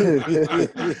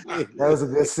was a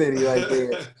good city right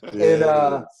there.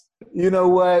 Yeah, and you know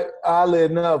what? Oddly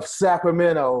enough,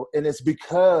 Sacramento, and it's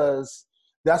because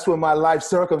that's when my life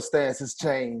circumstances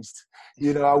changed.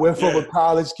 I went from a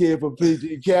college kid from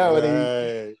PG County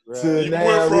to you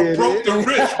now. Went from broke to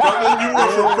rich, brother. You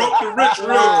went from broke to rich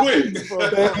real quick.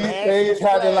 Things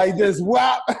happen like this.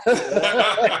 Whop.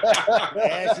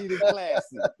 Ashy to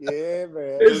classy. Yeah,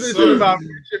 man. This is about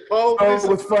Richard Poe. It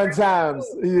was fun times,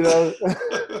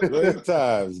 Great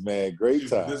times, man. Great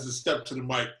times. This is Step to the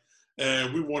Mic,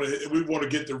 and we want to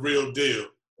get the real deal.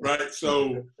 Right,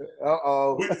 so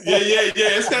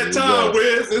it's that time,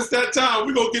 Wiz. It's that time.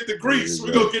 We're gonna get the grease.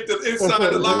 We're gonna get the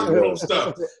inside the locker room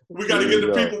stuff. We gotta give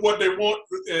the people what they want,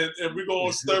 and we're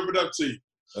gonna stir it up to you.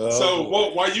 So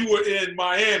while you were in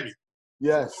Miami,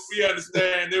 yes, we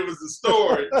understand there was a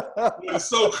story with a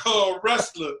so-called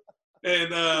wrestler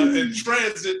and in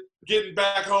transit getting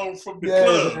back home from the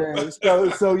club.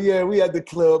 Man. So we at the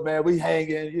club, man. We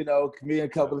hanging, me and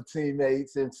a couple of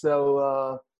teammates, and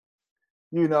so.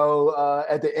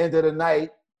 At the end of the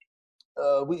night,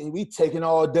 we taking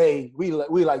all day. We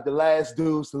like the last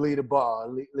dudes to lead a bar,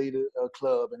 lead a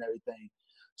club and everything.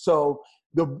 So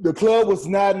the club was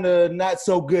not in a not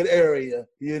so good area,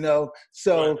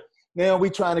 So now we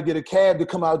trying to get a cab to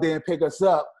come out there and pick us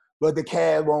up, but the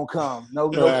cab won't come. No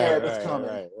cab is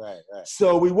coming. Right.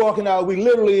 So we walking out. We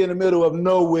literally in the middle of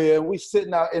nowhere. We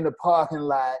sitting out in the parking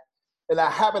lot. And I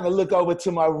happen to look over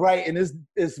to my right, and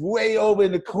it's way over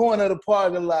in the corner of the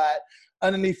parking lot,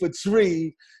 underneath a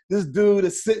tree. This dude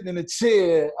is sitting in a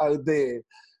chair out there.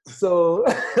 So,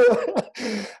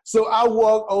 so I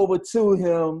walk over to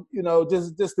him,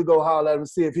 just to go holler at him and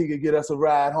see if he could get us a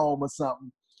ride home or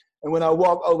something. And when I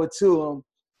walk over to him,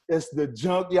 it's the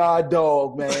junkyard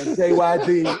dog, man,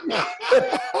 JYD.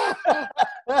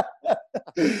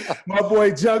 My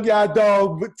boy Junkyard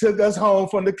Dog took us home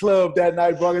from the club that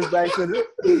night, brought us back to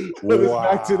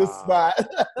the spot.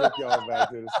 Took y'all back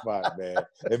to the spot, man.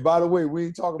 And by the way, we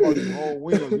ain't talking about the whole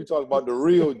wheels. We talking about the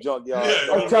real Junkyard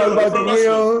Dog. I'm talking about the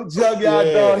real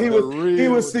Junkyard Dog. He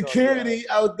was security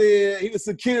out there. He was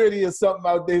security or something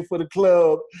out there for the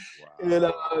club. Wow.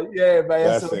 And man.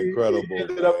 That's so incredible. He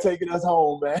ended up taking us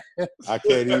home, man. I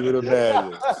can't even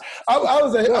imagine.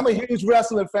 I'm a huge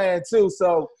wrestling fan too,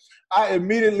 so I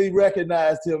immediately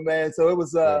recognized him, man. So it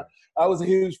was I was a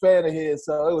huge fan of his,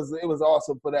 so it was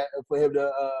awesome for him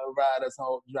to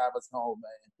drive us home,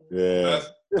 man. Yeah,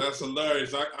 that's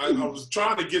hilarious. I was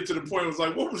trying to get to the point. I was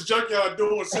like, what was Junkyard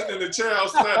doing sitting in the chair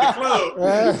outside the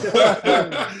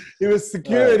club? He was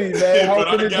security, man. But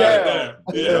I got it down.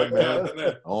 Yeah, I got it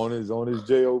down. On his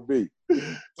job.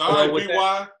 All right,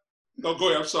 BY. No, go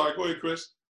ahead. I'm sorry. Go ahead,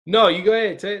 Chris. No, you go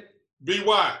ahead, Ted.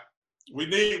 BY. We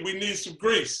need some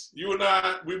grease. You and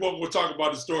I, we won't go talk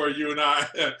about the story. You and I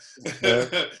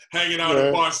hanging out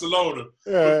in Barcelona.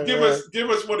 Give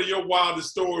us one of your wildest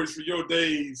stories for your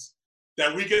days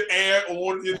that we can air on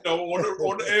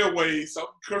on the airways.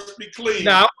 Something crispy clean.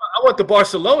 Now I want the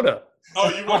Barcelona. Oh,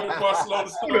 you want the Barcelona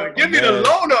story? Give me the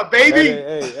Lona, baby.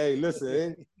 Hey,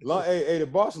 listen. Hey, the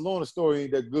Barcelona story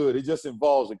ain't that good. It just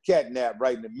involves a catnap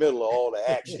right in the middle of all the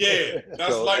action. Yeah,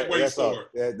 that's lightweight story.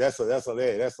 That's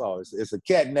all. It's a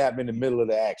catnap in the middle of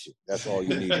the action. That's all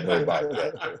you need to know about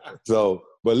that. So,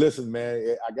 but listen,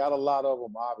 man, I got a lot of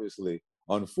them, obviously.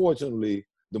 Unfortunately,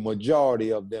 the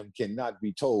majority of them cannot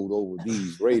be told over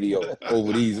these airwaves.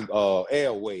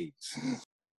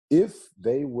 If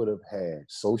they would have had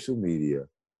social media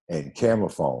and camera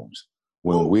phones.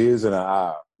 When Wiz and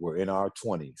I were in our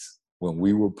 20s, when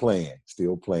we were playing,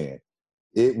 still playing,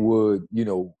 it would,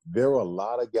 there are a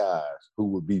lot of guys who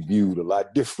would be viewed a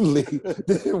lot differently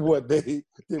than what they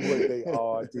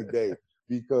are today.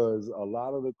 Because a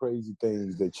lot of the crazy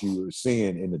things that you were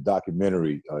seeing in the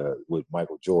documentary with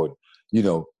Michael Jordan,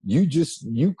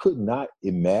 you could not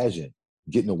imagine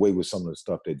getting away with some of the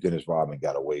stuff that Dennis Rodman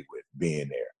got away with being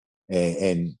there.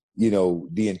 And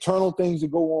the internal things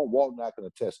that go on, Walt and I can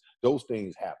attest, those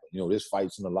things happen. There's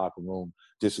fights in the locker room,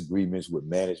 disagreements with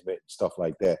management, stuff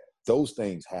like that. Those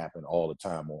things happen all the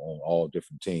time on all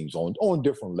different teams, on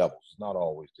different levels. It's not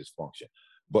always dysfunction,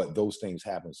 but those things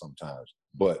happen sometimes.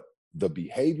 But the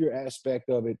behavior aspect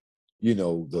of it,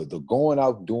 the going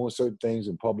out doing certain things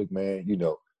in public, man,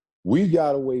 we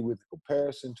got away with the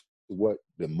comparison to what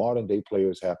the modern day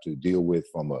players have to deal with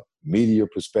from a media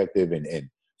perspective and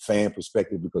fan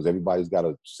perspective, because everybody's got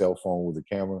a cell phone with a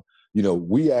camera.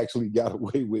 We actually got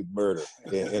away with murder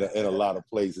in a lot of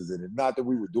places. And not that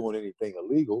we were doing anything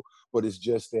illegal, but it's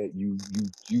just that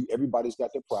everybody's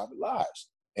got their private lives.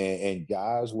 And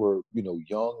guys were,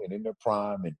 young and in their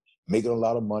prime and making a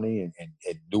lot of money and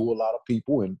knew a lot of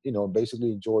people and,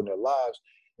 basically enjoying their lives.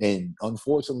 And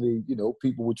unfortunately,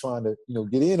 people were trying to,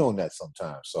 get in on that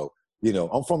sometimes. So,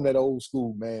 I'm from that old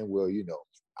school, man, where,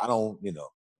 I don't,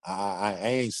 I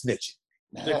ain't snitching.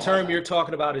 The term you're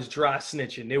talking about is dry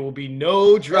snitching. There will be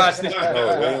no dry snitching.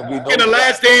 No in the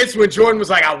Last Dance, when Jordan was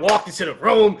like, I walked into the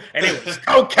room and it was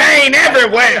cocaine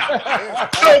everywhere.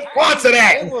 No parts of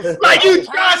that. Like, you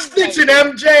dry snitching,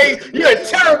 MJ. You're a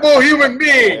terrible human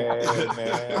being.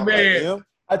 Man.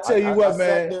 I tell you what,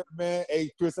 man. There, man.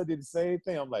 Hey, Chris, I did the same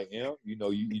thing. I'm like, you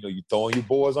throwing your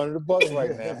boys under the bus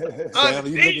right now. Sam,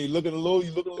 you looking a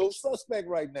little suspect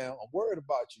right now. I'm worried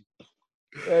about you.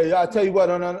 Hey, I'll tell you what,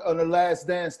 on the Last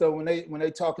Dance, though, when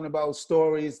they talking about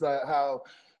stories like how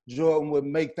Jordan would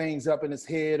make things up in his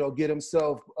head or get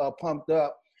himself pumped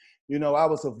up, I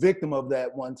was a victim of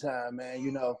that one time,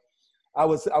 man. I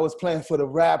was playing for the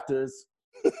Raptors,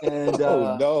 and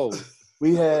oh no,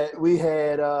 we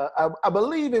had I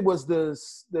believe it was the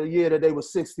year that they were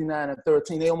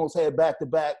 69-13. They almost had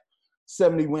back-to-back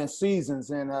 70-win seasons,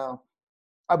 and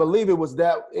I believe it was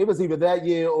either that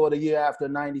year or the year after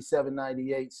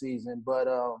 97-98 season. But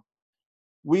I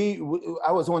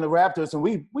was on the Raptors, and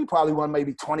we probably won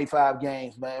maybe 25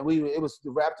 games, man. The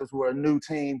Raptors were a new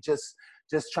team, just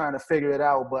trying to figure it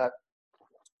out. But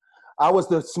I was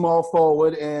the small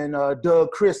forward, and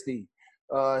Doug Christie,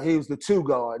 he was the two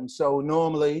guard. And so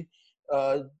normally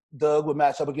Doug would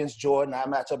match up against Jordan, I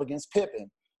match up against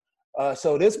Pippen.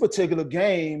 So this particular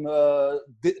game,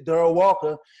 Darrell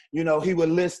Walker, he would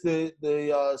list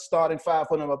the starting five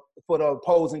for the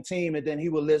opposing team, and then he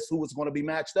would list who was going to be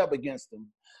matched up against them.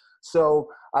 So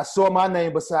I saw my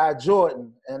name beside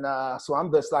Jordan, and so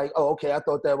I'm just like, oh, okay, I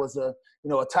thought that was a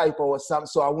typo or something.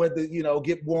 So I went to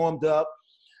get warmed up,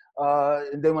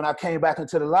 and then when I came back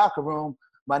into the locker room,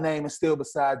 my name is still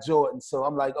beside Jordan. So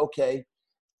I'm like, okay.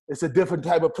 It's a different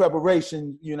type of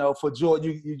preparation, for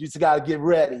Jordan. You just got to get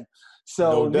ready.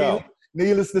 So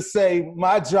needless to say,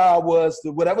 my job was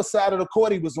whatever side of the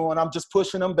court he was on, I'm just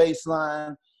pushing him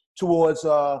baseline towards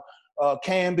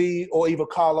Camby or even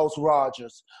Carlos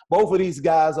Rogers. Both of these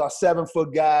guys are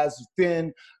 7-foot guys,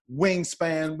 thin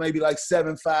wingspan, maybe like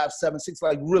 7'5", 7'6",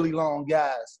 like really long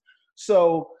guys.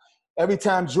 So every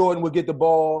time Jordan would get the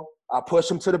ball, I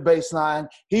push him to the baseline.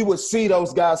 He would see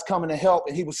those guys coming to help,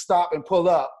 and he would stop and pull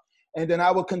up, and then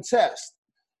I would contest.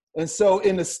 And so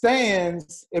in the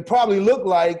stands, it probably looked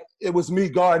like it was me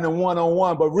guarding him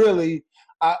one-on-one, but really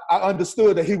I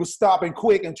understood that he was stopping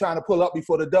quick and trying to pull up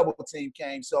before the double team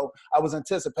came. So I was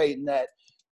anticipating that.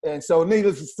 And so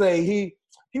needless to say,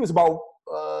 he was about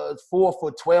 4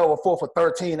 for 12 or 4 for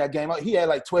 13 that game. He had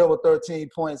like 12 or 13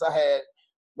 points. I had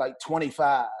like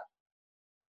 25.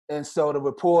 And so the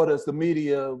reporters, the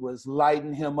media was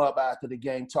lighting him up after the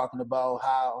game, talking about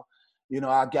how,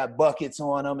 I got buckets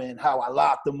on him and how I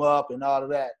locked him up and all of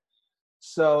that.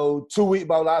 So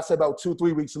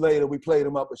 2-3 weeks later, we played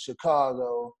him up in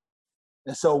Chicago.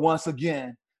 And so once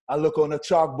again, I look on the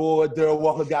chalkboard, Darrell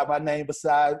Walker got my name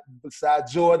beside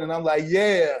Jordan. And I'm like,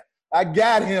 yeah, I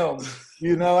got him.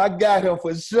 I got him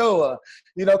for sure.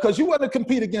 Because you want to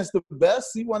compete against the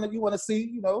best. You want to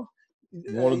see, You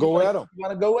want to go at him. You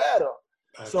want to go at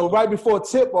him. So right before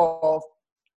tip-off,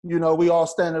 we all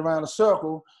standing around a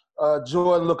circle.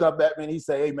 Jordan looked up at me and he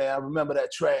said, hey, man, I remember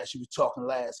that trash you were talking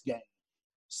last game.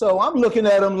 So I'm looking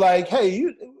at him like, hey,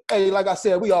 like I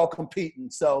said, we all competing.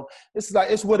 So it's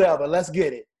like, it's whatever. Let's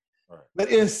get it. But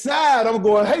inside, I'm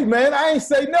going, hey, man, I ain't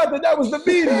say nothing. That was the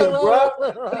media, bro.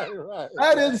 Right.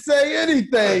 I didn't say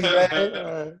anything,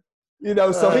 man. You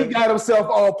know, so he got himself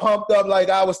all pumped up like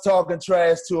I was talking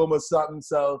trash to him or something.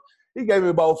 So he gave me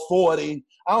about 40.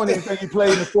 I don't even think he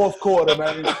played in the fourth quarter,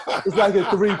 man. It's like in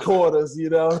 3 quarters,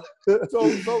 you know. So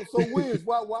Wiz,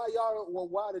 why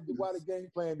the game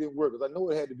plan didn't work? Because I know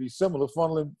it had to be similar,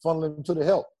 funneling to the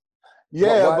help.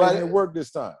 Yeah, why but didn't it work this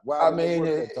time?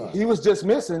 He was just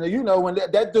missing. You know, when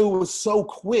that dude was so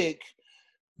quick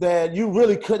that you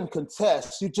really couldn't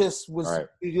contest. You just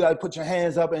you got to put your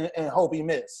hands up and hope he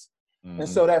missed. Mm-hmm. And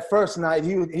so that first night,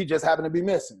 he just happened to be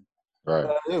missing. Right.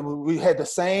 We had the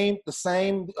same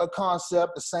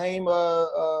concept, the same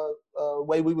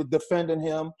way we were defending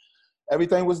him.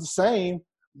 Everything was the same,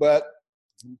 but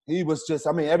he was just,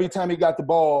 I mean, every time he got the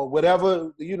ball,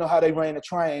 whatever, you know how they ran the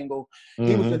triangle,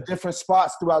 he was in different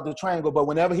spots throughout the triangle, but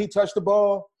whenever he touched the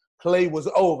ball, play was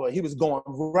over. He was going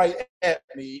right at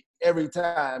me every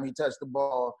time he touched the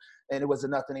ball, and it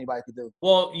wasn't nothing anybody could do.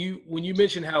 Well, when you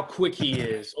mentioned how quick he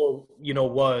is, or, you know,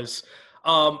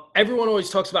 everyone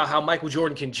always talks about how Michael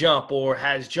Jordan can jump or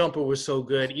his jumper was so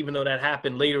good, even though that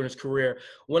happened later in his career.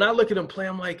 When I look at him play,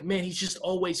 I'm like, man, he's just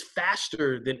always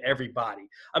faster than everybody.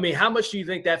 I mean, how much do you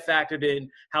think that factored in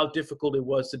how difficult it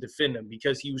was to defend him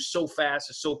because he was so fast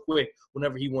and so quick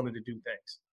whenever he wanted to do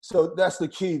things? So that's the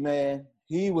key, man.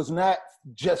 He was not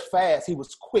just fast. He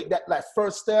was quick. That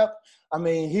first step, I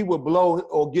mean, he would blow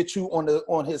or get you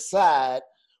on his side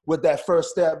with that first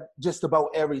step just about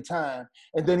every time.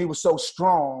 And then he was so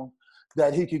strong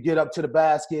that he could get up to the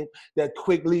basket, that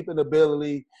quick leaping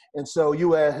ability. And so you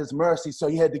were at his mercy. So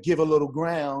he had to give a little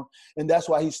ground. And that's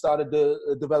why he started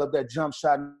to develop that jump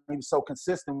shot. And he was so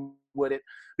consistent with it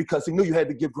because he knew you had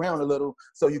to give ground a little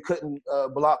so you couldn't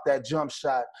block that jump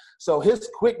shot. So his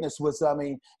quickness was, I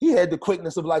mean, he had the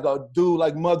quickness of like a dude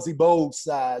like Muggsy Bogues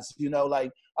size, you know,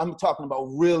 like I'm talking about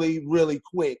really, really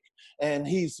quick. And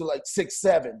he's like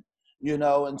 6'7", you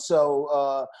know, and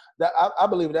so that I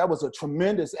believe that was a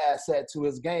tremendous asset to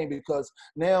his game because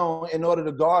now in order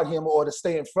to guard him or to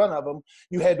stay in front of him,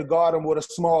 you had to guard him with a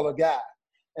smaller guy.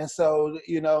 And so,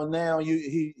 you know, now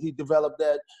he developed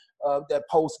that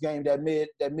post game, that mid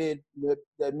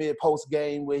post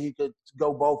game where he could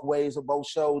go both ways or both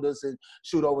shoulders and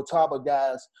shoot over top of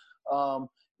guys.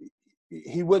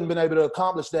 He wouldn't have been able to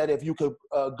accomplish that if you could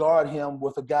guard him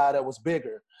with a guy that was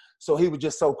bigger. So he was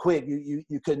just so quick,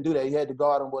 you couldn't do that. You had to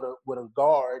guard him with a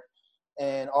guard,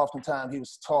 and oftentimes he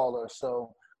was taller.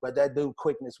 So, but that dude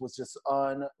quickness was just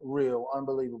unreal,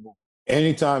 unbelievable.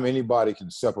 Anytime anybody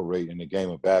can separate in the game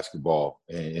of basketball,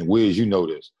 and Wiz, you know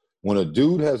this, when a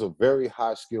dude has a very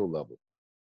high skill level,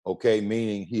 okay,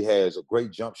 meaning he has a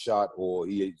great jump shot or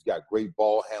he's got great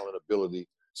ball handling ability,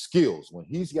 skills. When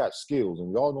he's got skills, and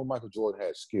we all know Michael Jordan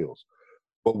has skills,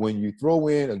 but when you throw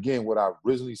in, again, what I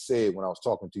originally said when I was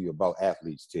talking to you about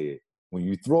athletes, Ted, when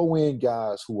you throw in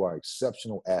guys who are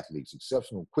exceptional athletes,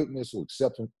 exceptional quickness or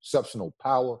exceptional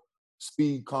power,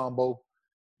 speed combo,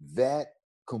 that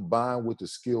combined with the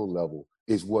skill level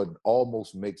is what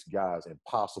almost makes guys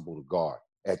impossible to guard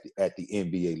at the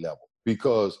NBA level.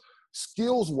 Because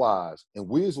skills-wise, and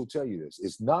Wiz will tell you this,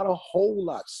 it's not a whole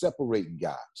lot separating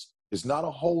guys. It's not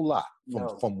a whole lot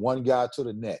from one guy to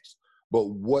the next. But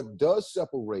what does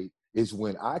separate is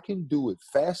when I can do it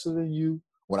faster than you,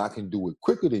 when I can do it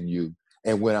quicker than you,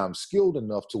 and when I'm skilled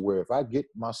enough to where if I get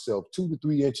myself 2 to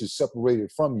 3 inches separated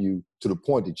from you to the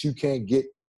point that you can't get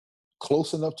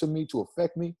close enough to me to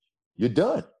affect me, you're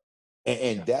done.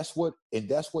 And that's what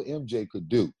MJ could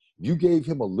do. You gave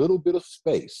him a little bit of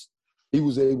space. He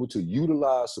was able to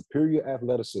utilize superior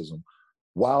athleticism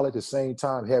while at the same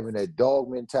time having that dog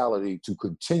mentality to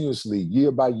continuously,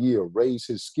 year by year, raise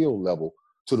his skill level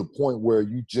to the point where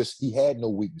he had no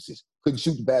weaknesses. Couldn't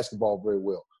shoot the basketball very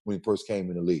well when he first came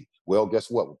in the league. Well,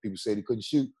 guess what? When people said he couldn't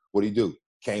shoot, what did he do?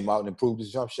 Came out and improved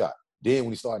his jump shot. Then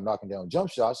when he started knocking down jump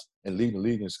shots and leading the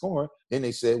league in scoring, then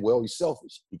they said, well, he's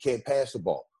selfish. He can't pass the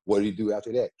ball. What did he do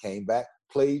after that? Came back,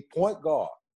 played point guard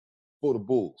for the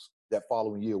Bulls that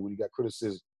following year when he got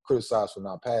criticized for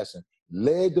not passing.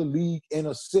 Led the league in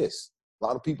assists. A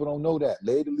lot of people don't know that.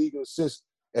 Led the league in assists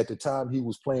at the time he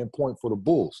was playing point for the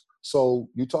Bulls. So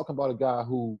you're talking about a guy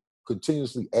who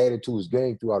continuously added to his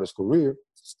game throughout his career,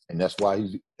 and that's why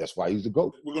he's the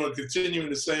GOAT. We're going to continue in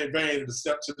the same vein of the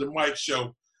Step to the Mic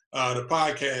show, the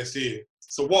podcast here.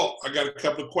 So, Walt, I got a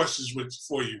couple of questions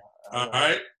for you. All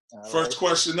right? First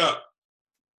question up.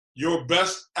 Your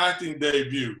best acting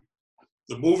debut,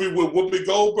 the movie with Whoopi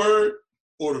Goldberg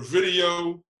or the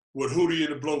video with Hootie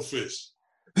and the Blowfish?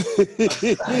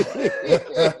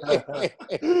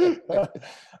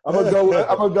 I'm gonna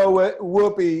go with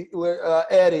Whoopi with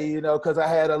Eddie, you know, because I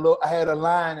had a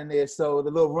line in there. So the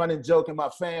little running joke in my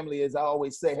family is I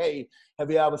always say, "Hey,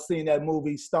 have you ever seen that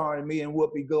movie starring me and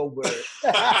Whoopi Goldberg?"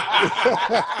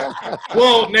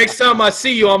 Well, next time I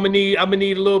see you, I'm gonna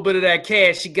need a little bit of that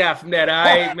cash you got from that. All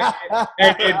right, man.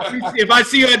 And if I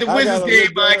see you at the Wizards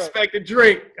game, I expect a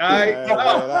drink. All right.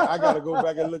 I gotta go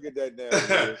back and look at that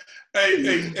now.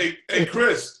 Hey,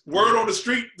 Chris. Word on the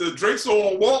street, the drinks are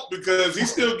on Walt because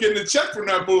he's still getting a check from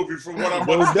that movie, from what I'm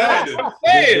understanding.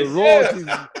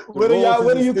 What do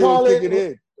you call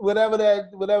it? Whatever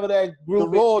that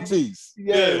group. The royalties.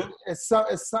 Yeah, it's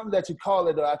something that you call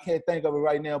it, though. I can't think of it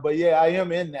right now. But yeah, I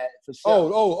am in that for sure.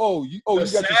 You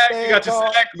got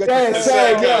your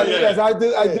SAG. Yes, I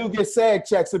do get SAG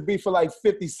checks. It'd be for like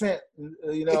 50 cents,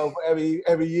 you know,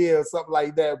 every year or something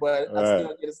like that. But I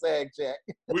still get a SAG check.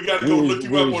 We got to go look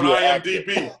you up on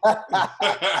IMDb.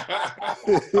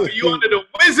 Are you under the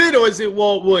Wizard or is it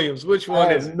Walt Williams? Which one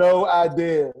is it? No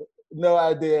idea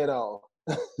at all.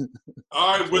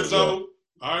 All right, Wizzo.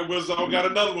 Got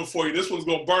another one for you. This one's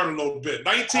gonna burn a little bit.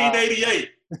 1988.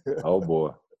 Oh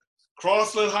boy.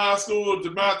 Crossland High School,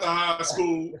 DeMatha High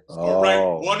School are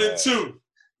ranked 1 and 2.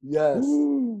 Yes.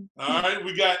 All right,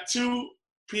 we got 2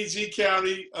 PG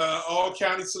County, all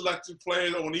county selected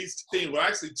players on each team. Well,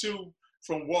 actually 2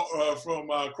 from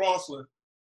Crossland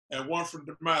and 1 from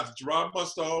DeMatha. Gerard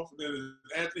Mustoff, then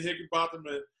Anthony Higginbotham,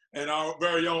 and our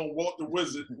very own Walt the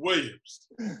Wizard Williams.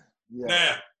 Yeah.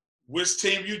 Now, which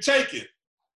team you taking?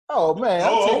 Oh man!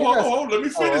 Let me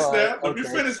finish now. Let me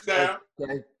finish now.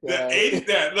 Okay. The 80.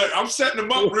 Now, look, I'm setting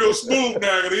them up real smooth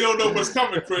now because you don't know what's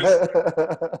coming, Chris.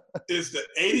 It's the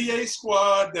 88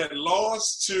 squad that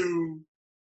lost to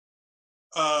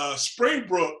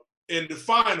Springbrook in the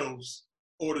finals,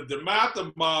 or the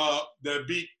DeMatha Mob that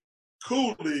beat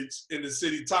Coolidge in the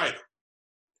city title.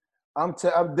 I'm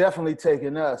definitely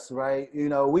taking us, right? You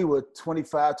know, we were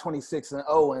 25,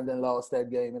 26-0 and then lost that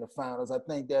game in the finals. I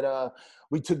think that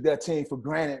we took that team for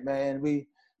granted, man. We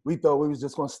thought we was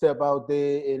just going to step out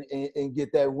there and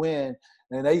get that win.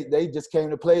 And they just came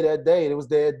to play that day. It was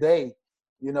their day,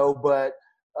 you know, but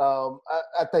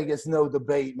I think it's no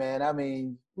debate, man. I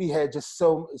mean, we had just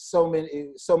so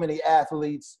many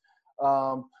athletes.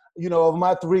 You know, of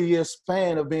my 3-year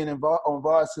span of being on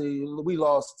varsity, we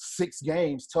lost 6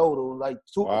 games total. Like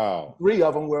 3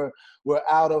 of them were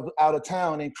out of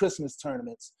town in Christmas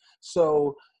tournaments.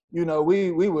 So, you know,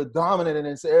 we were dominant in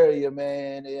this area,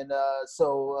 man. And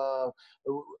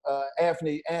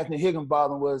Anthony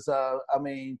Higginbotham was,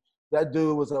 that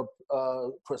dude was a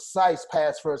precise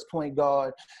pass first point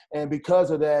guard. And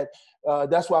because of that,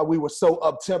 that's why we were so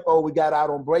up-tempo. We got out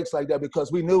on breaks like that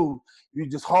because we knew you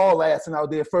just haul-assing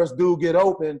out there. First dude get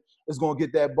open is going to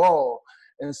get that ball.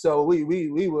 And so we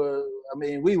were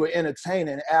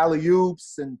entertaining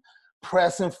alley-oops and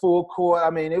pressing full court. I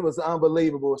mean, it was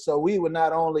unbelievable. So we were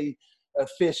not only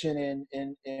efficient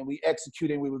and we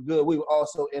executed, we were good, we were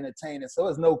also entertaining. So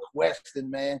there's no question,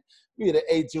 man. We had an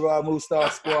 8 Gerard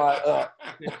Mustoff squad up.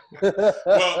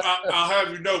 Well, I'll have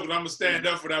you know, because I'm going to stand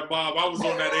up for that mob. I was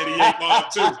on that 88 mob,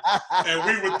 too. And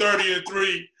we were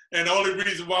 30-3. And the only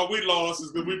reason why we lost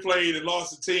is because we played and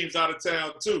lost to teams out of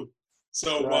town, too.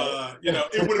 So, you know,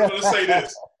 it would have, let's say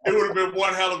this, it would have been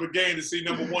one hell of a game to see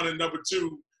number 1 and number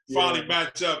 2 finally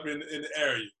match up in the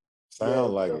area.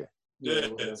 Sound like it.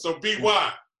 Yeah. So,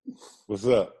 BY. What's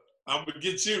up? I'm going to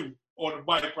get you on the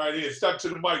mic right here. Step to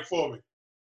the mic for me.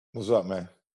 What's up, man?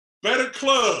 Better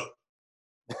club,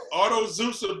 Auto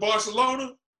Zeus in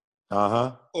Barcelona,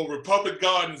 or Republic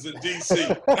Gardens in D.C.?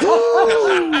 Step to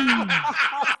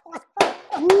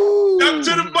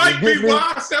the mic,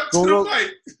 BY. Step to the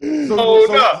mic.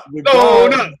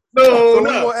 So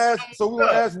we're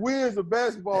gonna ask Wiz the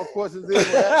basketball questions. All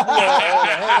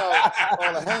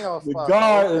the hangout spots. The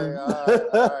garden.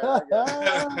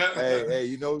 Hey,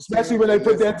 you know, especially when they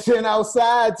put that tent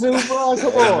outside too, bro.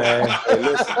 Come on, man.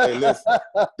 Hey, listen.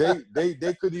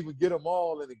 They couldn't even get them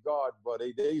all in the garden, but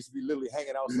they used to be literally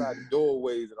hanging outside the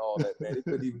doorways and all that, man. They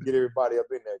couldn't even get everybody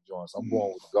up in that joint. So I'm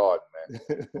going with the garden, man.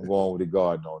 I'm going with the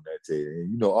garden on that too.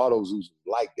 And you know, Auto Zeus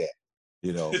like that.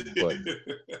 You know, but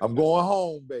I'm going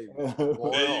home, baby.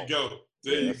 You go.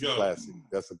 There you go. Classic.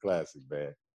 That's a classic,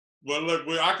 man. Well, look,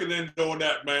 I can end on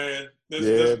that, man. This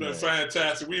has been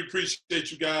fantastic. We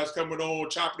appreciate you guys coming on,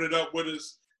 chopping it up with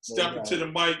us, stepping to the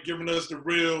mic, giving us the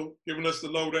real, giving us the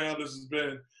lowdown. This has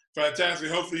been fantastic.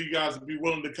 Hopefully you guys will be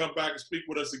willing to come back and speak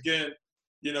with us again.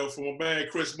 You know, from my man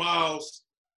Chris Miles,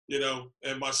 you know,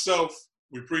 and myself,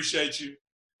 we appreciate you.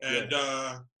 And,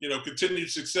 you know, continued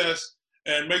success.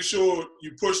 And make sure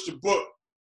you push the book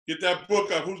Get that book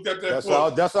up. Who's got that That's book?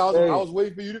 all. That's all. I was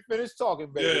waiting for you to finish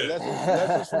talking, baby. Yeah.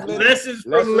 Lessons from Lenny. Lessons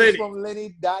from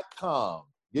Lenny.com.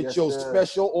 Get Yes, your sir.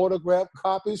 special autograph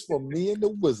copies from me and the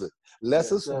Wizard.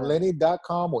 Lessons from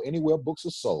Lenny.com or anywhere books are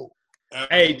sold.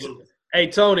 Absolutely. Hey,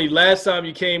 Tony, last time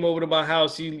you came over to my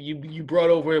house, you brought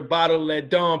over a bottle of that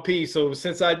Dom P. So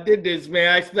since I did this,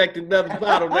 man, I expect another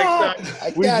bottle next time.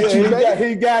 I got you, baby.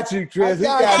 He got you, Chris. He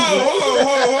I got got you.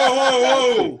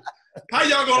 Whoa. How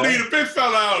y'all gonna leave the big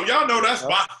fella out? Y'all know that's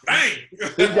my thing.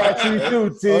 He got you too,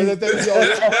 T.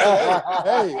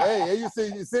 Hey, you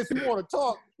see, since you want to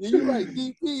talk, you're right.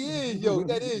 DP is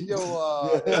that is your.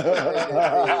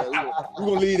 We're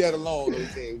gonna leave that alone.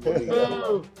 Okay.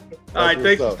 All right,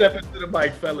 thanks for stepping to the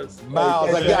mic, fellas.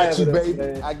 Miles, I got you,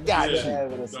 baby. I got you.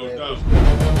 No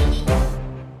doubt.